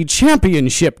NFC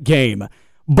Championship game.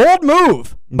 Bold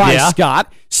move by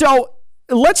Scott. So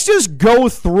let's just go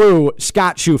through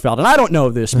Scott Schufelt. And I don't know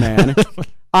this man.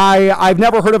 I've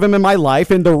never heard of him in my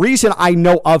life. And the reason I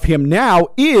know of him now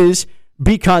is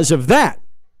because of that.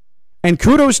 And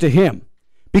kudos to him.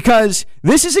 Because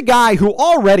this is a guy who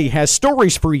already has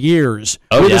stories for years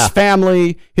with his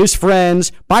family, his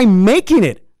friends, by making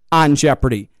it on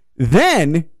Jeopardy!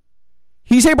 Then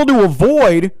he's able to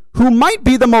avoid who might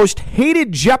be the most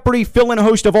hated Jeopardy! Fill-in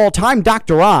host of all time,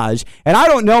 Dr. Oz. And I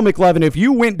don't know, McLevin, if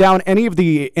you went down any of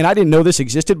the, and I didn't know this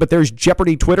existed, but there's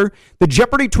Jeopardy! Twitter. The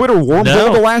Jeopardy! Twitter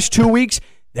wormhole the last 2 weeks,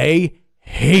 they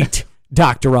hate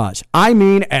Dr. Oz. I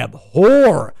mean,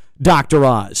 abhor Dr.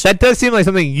 Oz. That does seem like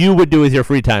something you would do with your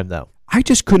free time, though. I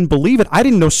just couldn't believe it. I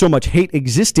didn't know so much hate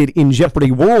existed in Jeopardy!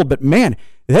 World, but man,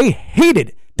 they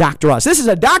hated Dr. Oz. This is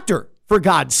a doctor, for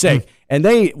God's sake. And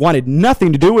they wanted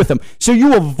nothing to do with him. So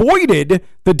you avoided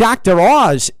the Dr.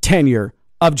 Oz tenure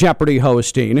of Jeopardy!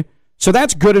 Hosting. So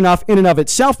that's good enough in and of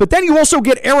itself. But then you also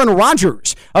get Aaron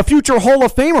Rodgers, a future Hall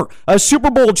of Famer, a Super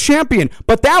Bowl champion.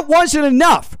 But that wasn't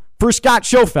enough for Scott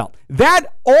Schufelt.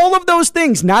 All of those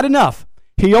things, not enough.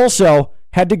 He also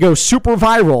had to go super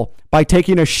viral by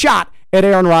taking a shot at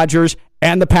Aaron Rodgers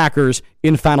and the Packers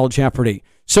in Final Jeopardy!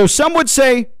 So some would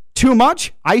say too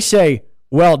much. I say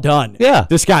well done. Yeah.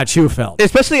 To Scott Schufelt.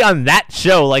 Especially on that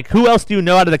show. Like, who else do you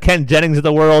know out of the Ken Jennings of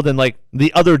the world and, like,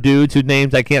 the other dudes whose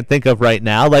names I can't think of right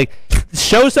now? Like,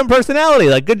 show some personality.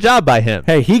 Like, good job by him.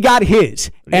 Hey, he got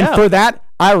his. And for that,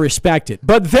 I respect it.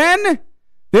 But then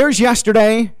there's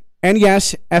yesterday. And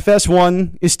yes,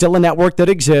 FS1 is still a network that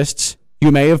exists.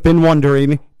 You may have been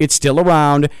wondering. It's still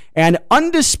around. And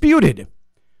Undisputed,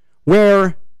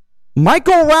 where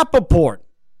Michael Rappaport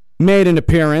made an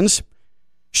appearance.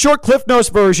 Short Cliff Notes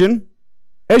version.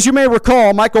 As you may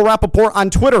recall, Michael Rappaport on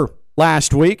Twitter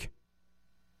last week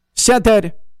said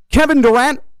that Kevin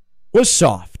Durant was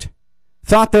soft.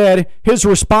 Thought that his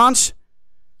response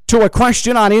to a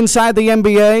question on Inside the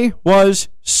NBA was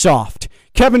soft.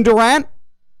 Kevin Durant,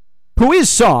 who is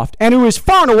soft and who is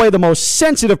far and away the most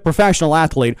sensitive professional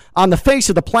athlete on the face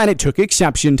of the planet, took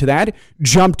exception to that,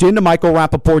 jumped into Michael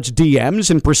Rappaport's DMs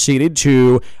and proceeded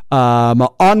to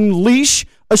unleash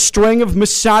a string of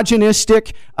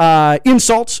misogynistic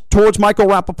insults towards Michael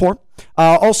Rappaport.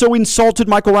 Also insulted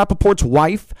Michael Rappaport's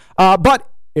wife. But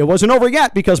it wasn't over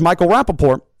yet because Michael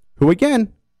Rappaport, who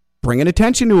again, bringing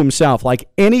attention to himself like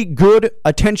any good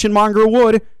attention monger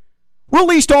would,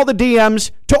 released all the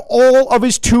DMs to all of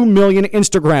his 2 million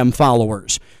Instagram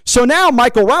followers. So now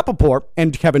Michael Rappaport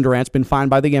and Kevin Durant's been fined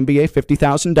by the NBA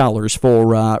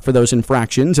 $50,000 for those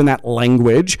infractions and that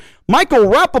language. Michael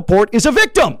Rappaport is a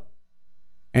victim.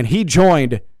 And he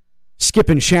joined Skip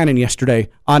and Shannon yesterday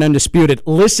on Undisputed.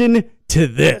 Listen to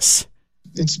this.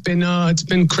 It's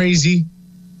been crazy.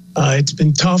 It's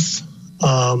been tough.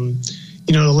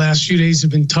 The last few days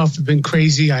have been tough. Have been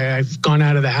crazy. I've gone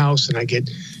out of the house and I get,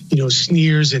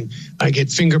 sneers and I get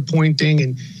finger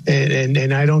pointing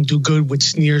and I don't do good with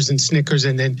sneers and snickers.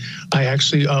 And then I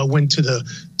actually went to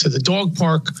the dog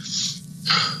park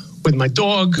with my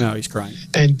dog. No, he's crying.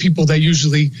 And people that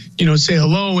usually, say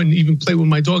hello and even play with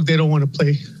my dog, they don't want to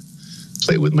play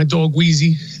with my dog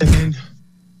Wheezy. And then,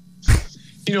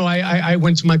 I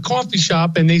went to my coffee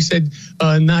shop and they said,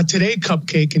 not today,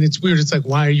 Cupcake. And it's weird. It's like,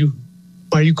 why are you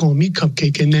calling me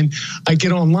Cupcake? And then I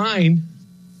get online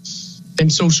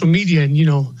and social media and,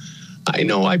 I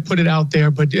know I put it out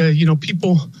there, but,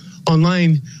 people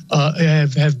online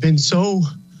have been so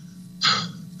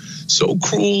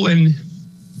cruel and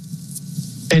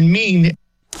mean.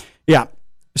 Yeah.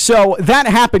 So that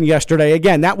happened yesterday.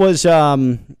 Again, that was,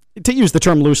 to use the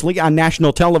term loosely, on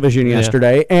national television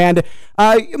yesterday. And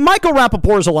Michael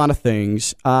Rappaport is a lot of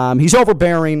things. He's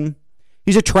overbearing.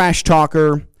 He's a trash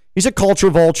talker. He's a culture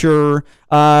vulture.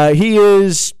 He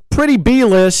is pretty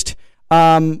B-list.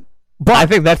 But I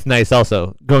think that's nice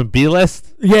also. Going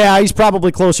B-list? Yeah, he's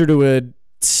probably closer to a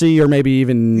C or maybe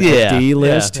even a D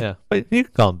list. Yeah. But you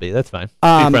can call him B. That's fine.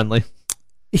 Be friendly.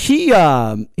 He's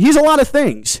a lot of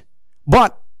things.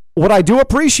 But what I do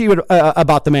appreciate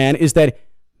about the man is that,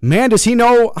 man, does he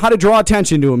know how to draw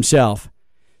attention to himself.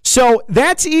 So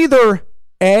that's either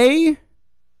A,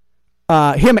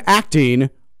 him acting,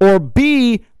 or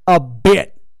B, a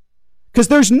bit. Because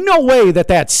there's no way that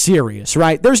that's serious,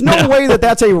 right? There's no way that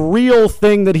that's a real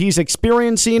thing that he's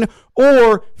experiencing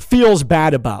or feels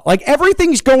bad about. Like,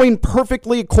 everything's going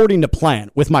perfectly according to plan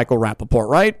with Michael Rappaport,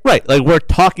 right? Right. Like, we're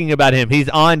talking about him. He's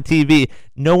on TV.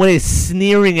 No one is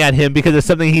sneering at him because of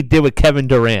something he did with Kevin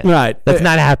Durant. Right. That's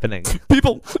not happening.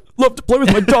 People love to play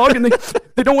with my dog, and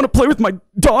they don't want to play with my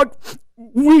dog,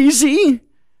 Wheezy.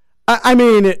 I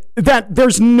mean,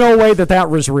 there's no way that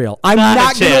was real. I'm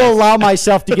not going to allow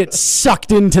myself to get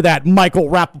sucked into that, Michael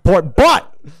Rappaport.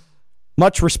 But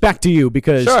much respect to you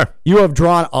because you have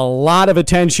drawn a lot of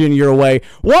attention your way.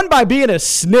 One, by being a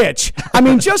snitch. I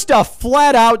mean, just a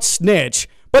flat-out snitch.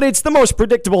 But it's the most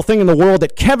predictable thing in the world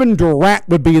that Kevin Durant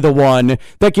would be the one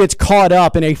that gets caught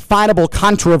up in a finable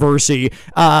controversy,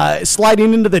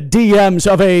 sliding into the DMs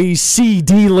of a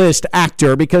C-D list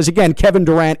actor. Because, again, Kevin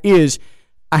Durant is,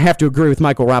 I have to agree with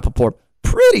Michael Rappaport,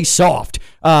 pretty soft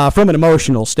from an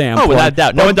emotional standpoint. Oh, without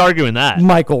doubt. No one's arguing that.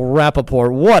 Michael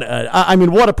Rappaport, what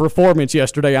a performance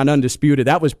yesterday on Undisputed.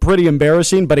 That was pretty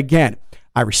embarrassing, but again,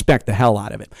 I respect the hell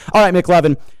out of it. All right,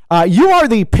 McLevin, you are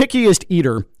the pickiest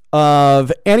eater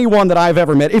of anyone that I've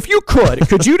ever met. If you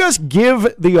could you just give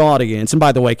the audience, and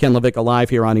by the way, Ken LaVicka live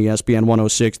here on ESPN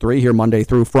 106.3 here Monday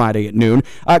through Friday at noon.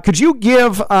 Could you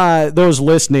give those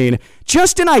listening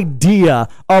just an idea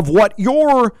of what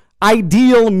your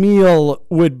ideal meal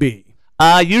would be?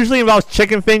 Usually involves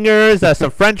chicken fingers, some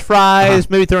French fries,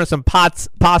 maybe throw in some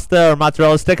pasta or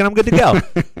mozzarella stick, and I'm good to go.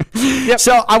 Yep.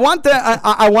 So I want to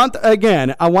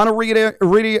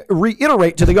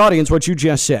reiterate to the audience what you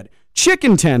just said.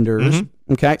 Chicken tenders,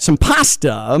 okay, some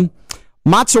pasta,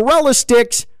 mozzarella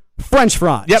sticks, French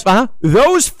fries. Yep,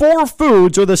 Those four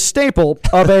foods are the staple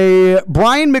of a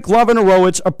Brian McLovin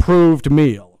Horowitz approved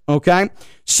meal, okay?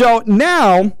 So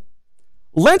now,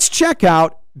 let's check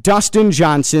out Dustin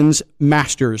Johnson's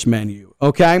Masters menu,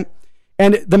 okay?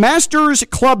 And the Masters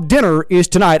Club dinner is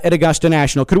tonight at Augusta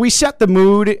National. Could we set the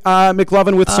mood,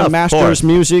 McLovin, with some Masters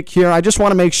music here? I just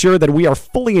want to make sure that we are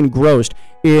fully engrossed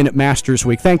in Masters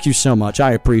Week. Thank you so much.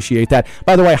 I appreciate that.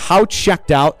 By the way, how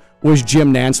checked out was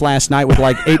Jim Nance last night with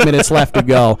like 8 minutes left to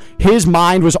go? His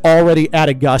mind was already at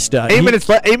Augusta. 8 minutes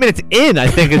in, I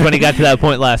think, is when he got to that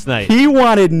point last night. He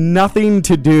wanted nothing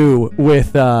to do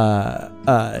with the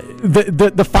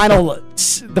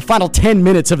final 10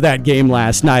 minutes of that game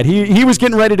last night. He was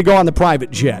getting ready to go on the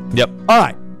private jet. Yep. All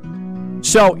right.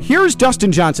 So here's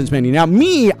Dustin Johnson's menu. Now,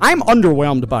 I'm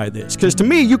underwhelmed by this because to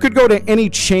me, you could go to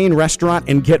any chain restaurant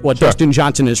and get what Dustin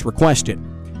Johnson has requested.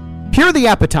 Here are the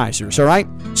appetizers, all right?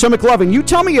 So, McLovin, you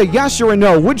tell me a yes or a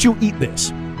no. Would you eat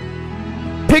this?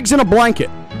 Pigs in a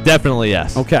blanket. Definitely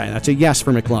yes. Okay, that's a yes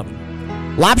for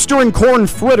McLovin. Lobster and corn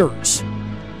fritters.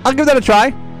 I'll give that a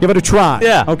try. Give it a try.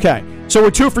 Yeah. Okay. So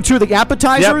we're 2 for 2. The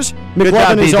appetizers, Yep. Good McLovin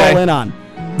job, is DJ. all in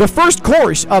on. The first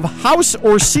course of house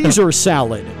or Caesar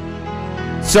salad.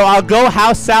 So I'll go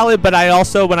house salad, but I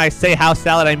also, when I say house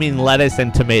salad, I mean lettuce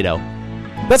and tomato.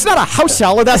 That's not a house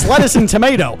salad. That's lettuce and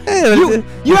tomato.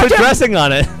 You put dressing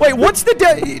on it. Wait, what's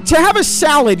the to have a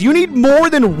salad? You need more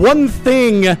than one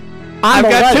thing. I've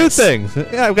got lettuce. 2 things.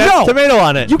 Yeah, I've got tomato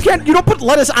on it. You don't put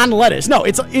lettuce on lettuce. No,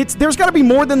 it's there's got to be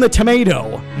more than the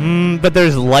tomato. But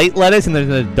there's light lettuce and there's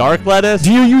a dark lettuce.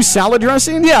 Do you use salad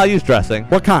dressing? Yeah, I'll use dressing.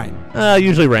 What kind?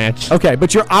 Usually ranch. Okay,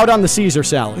 but you're out on the Caesar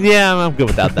salad. Yeah, I'm good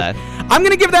without that. I'm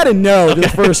going to give that a no to the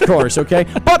first course, okay?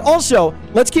 But also,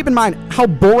 let's keep in mind how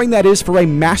boring that is for a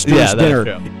master's dinner.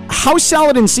 That's true. House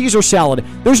salad and Caesar salad,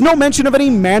 there's no mention of any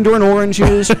mandarin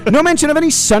oranges, no mention of any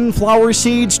sunflower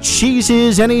seeds,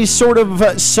 cheeses, any sort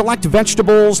of select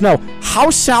vegetables. No,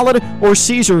 house salad or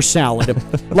Caesar salad,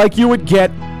 like you would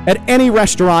get at any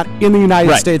restaurant in the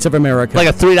United States of America. Like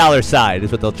a $3 side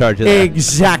is what they'll charge you there.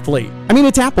 Exactly. I mean,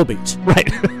 it's Applebee's. Right.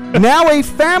 Now a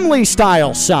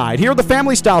family-style side. Here are the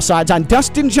family-style sides on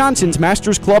Dustin Johnson's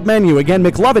Masters Club menu. Again,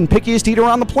 McLovin, pickiest eater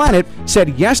on the planet, said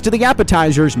yes to the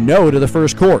appetizers, no to the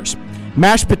first course.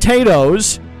 Mashed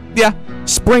potatoes. Yeah.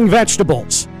 Spring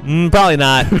vegetables. Probably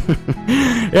not.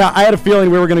 Yeah, I had a feeling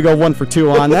we were going to go 1 for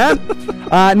 2 on that.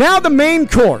 Now the main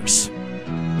course.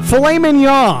 Filet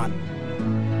mignon.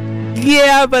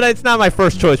 Yeah, but it's not my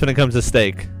first choice when it comes to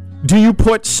steak. Do you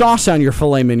put sauce on your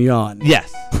filet mignon?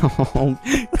 Yes. Oh,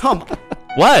 come on.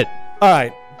 What? All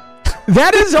right.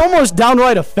 That is almost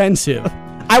downright offensive.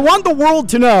 I want the world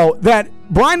to know that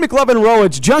Brian McLovin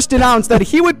Rowitz just announced that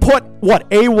he would put, what,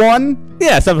 A1?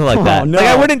 Yeah, something like that. No. Like,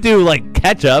 I wouldn't do, like,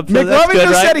 ketchup. So McLovin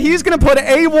just said he's going to put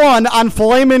A1 on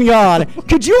filet mignon.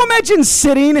 Could you imagine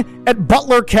sitting at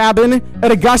Butler Cabin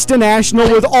at Augusta National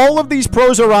with all of these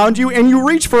pros around you, and you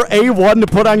reach for A1 to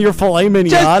put on your filet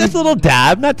mignon? Just a little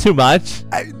dab, not too much.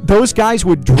 Those guys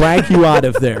would drag you out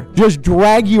of there. Just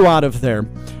drag you out of there.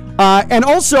 And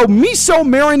also, miso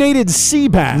marinated sea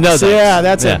bass. No, thanks. Yeah,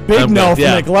 that's a big no for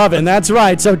McLovin. That's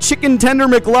right. So chicken tender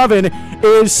McLovin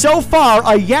is so far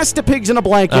a yes to pigs in a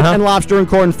blanket and lobster and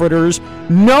corn fritters,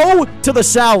 no to the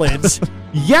salads,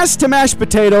 yes to mashed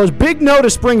potatoes, big no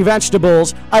to spring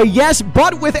vegetables, a yes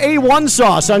but with A1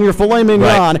 sauce on your filet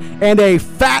mignon, and a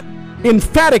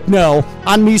emphatic no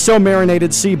on miso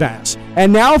marinated sea bass.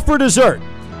 And now for dessert.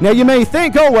 Now, you may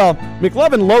think, oh, well,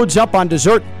 McLovin loads up on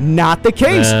dessert. Not the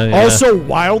case. Also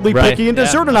wildly picky in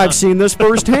dessert, and I've seen this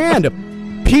firsthand.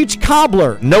 Peach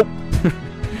cobbler. Nope.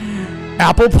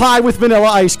 Apple pie with vanilla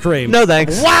ice cream. No,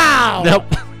 thanks. Wow. Nope.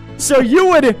 So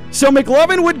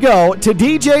McLovin would go to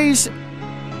DJ's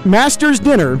Masters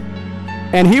dinner,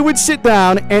 and he would sit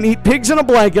down and eat pigs in a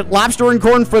blanket, lobster and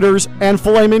corn fritters, and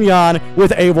filet mignon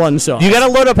with A1 sauce. You got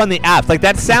to load up on the apps. Like,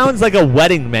 that sounds like a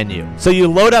wedding menu. So you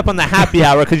load up on the happy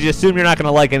hour because you assume you're not going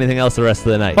to like anything else the rest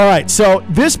of the night. All right, so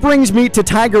this brings me to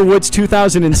Tiger Woods'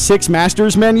 2006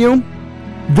 Masters menu.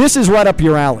 This is right up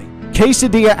your alley.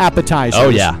 Quesadilla appetizers. Oh,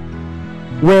 yeah.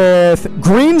 With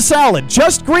green salad.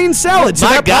 Just green salad. So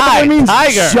that probably means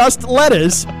just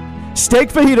lettuce. Steak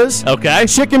fajitas. Okay.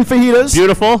 Chicken fajitas.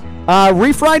 Beautiful.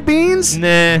 Refried beans?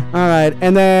 Nah. All right.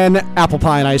 And then apple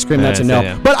pie and ice cream. That's a no.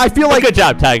 Yeah. But I feel like... Good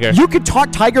job, Tiger. You could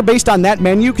talk Tiger based on that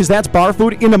menu because that's bar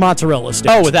food into mozzarella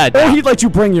sticks. Oh, with that. Or he'd let you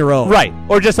bring your own. Right.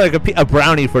 Or just like a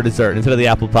brownie for dessert instead of the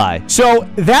apple pie. So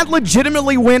that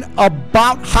legitimately went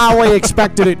about how I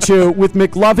expected it to, with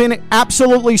McLovin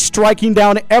absolutely striking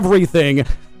down everything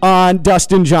on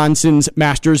Dustin Johnson's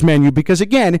Masters menu. Because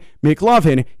again,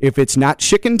 McLovin, if it's not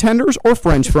chicken tenders or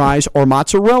French fries or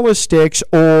mozzarella sticks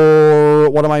or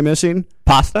what am I missing?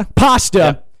 Pasta.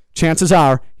 Yep. Chances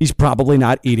are he's probably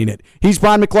not eating it. He's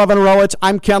Brian McLovin Rowitz.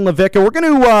 I'm Ken LaVicka. We're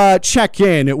going to check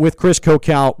in with Chris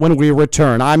Cocal when we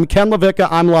return. I'm Ken LaVicka.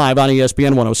 I'm live on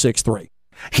ESPN 106.3.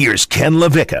 Here's Ken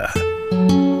LaVicka.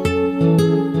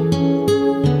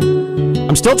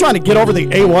 I'm still trying to get over the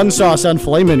A1 sauce on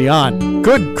filet mignon.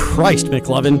 Good Christ,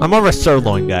 McLovin. I'm more of a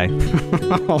sirloin guy.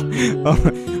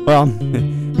 Well,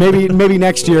 maybe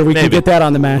next year we can get that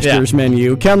on the Masters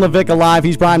menu. Ken LaVicka live.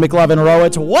 He's Brian McLovin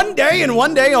Rowitz. One day and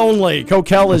one day only.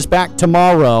 Coquel is back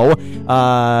tomorrow,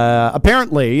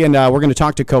 apparently, and we're going to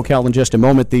talk to Coquel in just a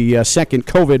moment. The second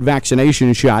COVID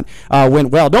vaccination shot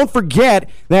went well. Don't forget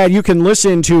that you can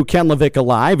listen to Ken LaVicka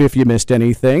live if you missed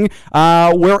anything.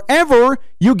 Wherever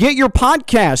you get your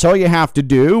podcasts, all you have to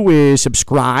do is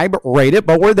subscribe, rate it,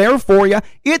 but we're there for you.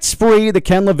 It's free. The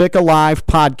Ken LaVicka Live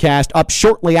podcast up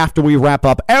shortly after we wrap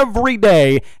up every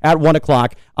day at 1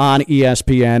 o'clock on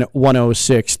ESPN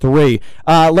 106.3.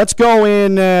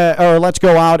 Let's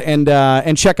go out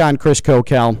and check on Chris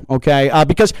Coquel, okay?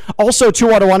 Because also, too,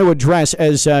 what I want to address,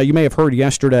 as you may have heard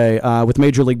yesterday with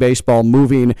Major League Baseball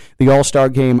moving the All-Star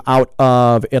game out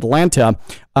of Atlanta,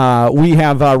 we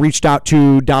have reached out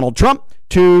to Donald Trump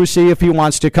to see if he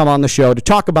wants to come on the show to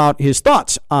talk about his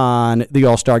thoughts on the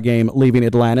All-Star game leaving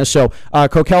Atlanta. So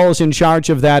Coquel is in charge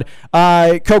of that.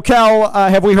 Coquel,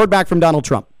 have we heard back from Donald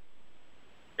Trump?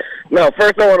 No,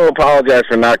 first I want to apologize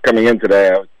for not coming in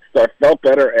today. I felt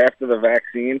better after the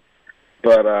vaccine,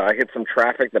 but I hit some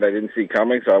traffic that I didn't see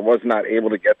coming, so I was not able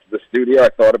to get to the studio. I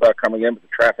thought about coming in, but the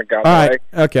traffic got in the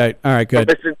way. Okay, all right, good.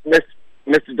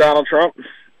 Mr. Donald Trump,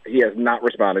 he has not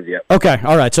responded yet. Okay,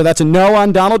 all right, so that's a no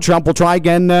on Donald Trump. We'll try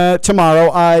again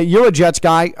tomorrow. You're a Jets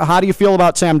guy. How do you feel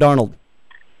about Sam Darnold?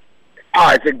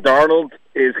 I think Darnold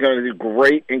is going to do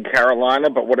great in Carolina,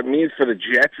 but what it means for the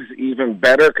Jets is even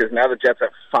better because now the Jets have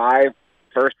 5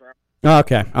 first-round.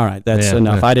 Okay, all right, that's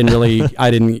enough. I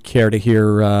didn't care to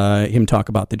hear him talk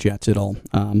about the Jets at all.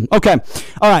 Okay,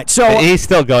 all right. So he's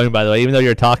still going, by the way. Even though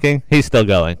you're talking, he's still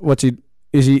going. What's he?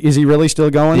 Is he really still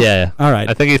going? Yeah. All right.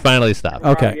 I think he finally stopped.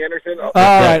 Okay. All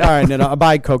right. No,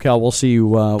 bye, Coquel. We'll see you.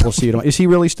 We'll see you tomorrow. Is he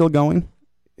really still going?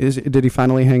 Did he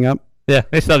finally hang up? Yeah,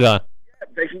 he's still going.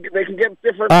 They can get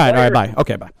different. All right, bye.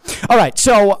 Okay, bye. All right,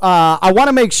 so I want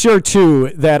to make sure, too,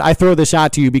 that I throw this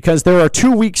out to you because there are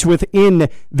 2 weeks within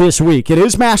this week. It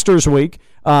is Masters Week,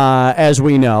 as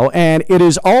we know, and it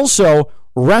is also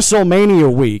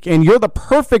WrestleMania week, and you're the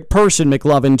perfect person,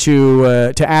 McLovin,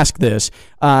 to ask this.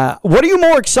 What are you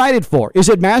more excited for? Is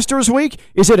it Masters Week?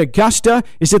 Is it Augusta?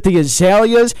 Is it the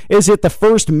Azaleas? Is it the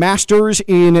first Masters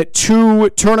in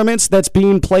 2 tournaments that's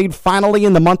being played finally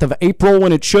in the month of April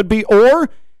when it should be? Or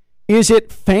is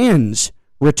it fans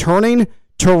returning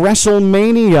to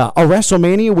WrestleMania, a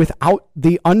WrestleMania without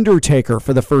The Undertaker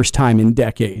for the first time in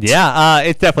decades? Yeah,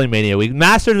 it's definitely Mania week.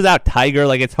 Masters without Tiger,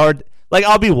 it's hard.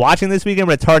 I'll be watching this weekend,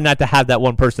 but it's hard not to have that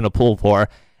one person to pull for.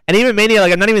 And even Mania,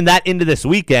 I'm not even that into this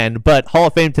weekend, but Hall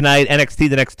of Fame tonight, NXT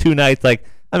the next 2 nights,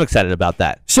 I'm excited about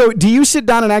that. So do you sit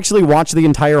down and actually watch the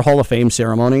entire Hall of Fame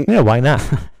ceremony? Yeah, why not?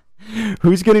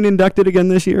 Who's getting inducted again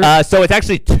this year? So it's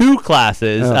actually 2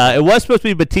 classes. It was supposed to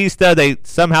be Batista. They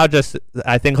somehow just,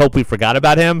 I think, hope we forgot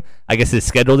about him. I guess his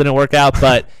schedule didn't work out.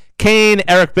 But Kane,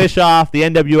 Eric Bischoff, the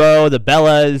NWO, the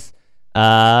Bellas.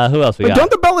 Who else we got?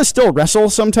 Don't the Bellas still wrestle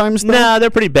sometimes, though? No, they're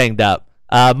pretty banged up.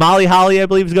 Molly Holly, I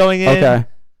believe, is going in. Okay.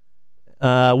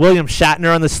 William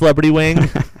Shatner on the celebrity wing.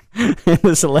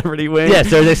 The celebrity wing? Yes,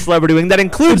 there's a celebrity wing that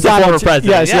includes the former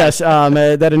president. Yes.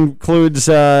 That includes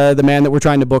the man that we're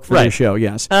trying to book for the show,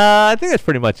 yes. I think that's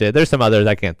pretty much it. There's some others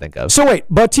I can't think of. So wait,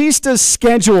 Batista's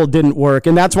schedule didn't work,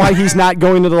 and that's why he's not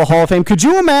going to the Hall of Fame. Could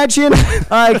you imagine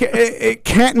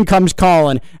Canton comes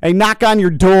calling, a knock on your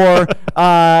door,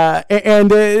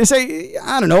 and say,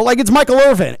 I don't know, it's Michael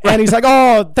Irvin. Right. And he's like,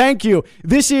 oh, thank you.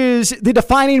 This is the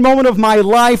defining moment of my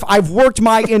life. I've worked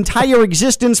my entire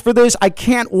existence for this. I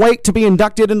can't wait to be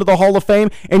inducted into the Hall of Fame.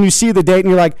 And you see the date and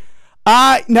you're like,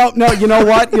 no, you know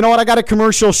what? I got a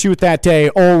commercial shoot that day,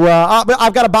 or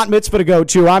I've got a bat mitzvah to go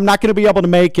to. I'm not going to be able to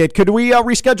make it. Could we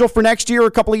reschedule for next year or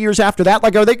a couple of years after that?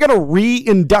 Are they going to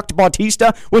re-induct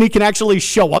Bautista when he can actually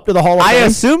show up to the Hall of Fame? I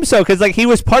assume so, because he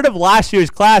was part of last year's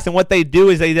class, and what they do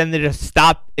is they just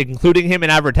stop including him in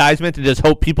advertisements and just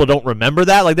hope people don't remember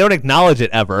that. They don't acknowledge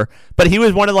it ever. But he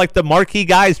was one of the marquee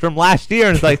guys from last year,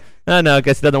 and it's no, I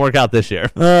guess it doesn't work out this year.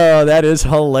 Oh, that is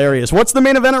hilarious. What's the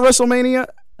main event at WrestleMania?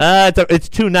 It's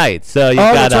 2 nights. So you've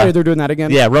got, that's right. They're doing that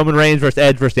again. Yeah, Roman Reigns versus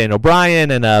Edge versus Daniel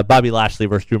Bryan, and Bobby Lashley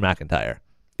versus Drew McIntyre.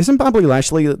 Isn't Bobby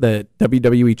Lashley the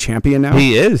WWE champion now?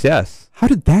 He is, yes. How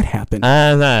did that happen?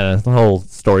 That's the whole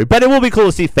story. But it will be cool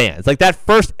to see fans. That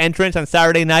first entrance on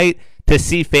Saturday night, to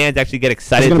see fans actually get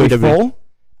excited. Is it going to be full?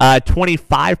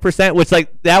 25%, which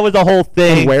that was the whole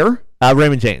thing. And where?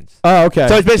 Raymond James. Oh, okay.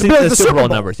 So it's basically the Super Bowl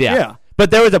numbers. Yeah. But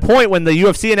there was a point when the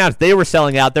UFC announced they were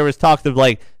selling out. There was talks of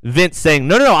Vince saying,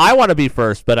 no, I want to be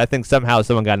first. But I think somehow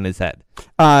someone got in his head.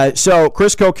 So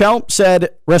Chris Coquel said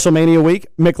WrestleMania week.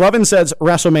 McLovin says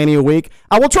WrestleMania week.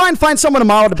 We'll try and find someone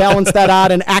tomorrow to balance that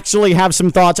out and actually have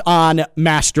some thoughts on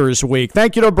Masters week.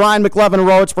 Thank you to Brian McLovin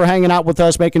Rhodes for hanging out with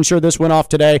us, making sure this went off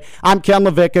today. I'm Ken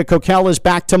LaVicka. Coquel is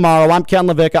back tomorrow. I'm Ken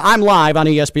LaVicka. I'm live on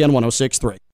ESPN 106.3.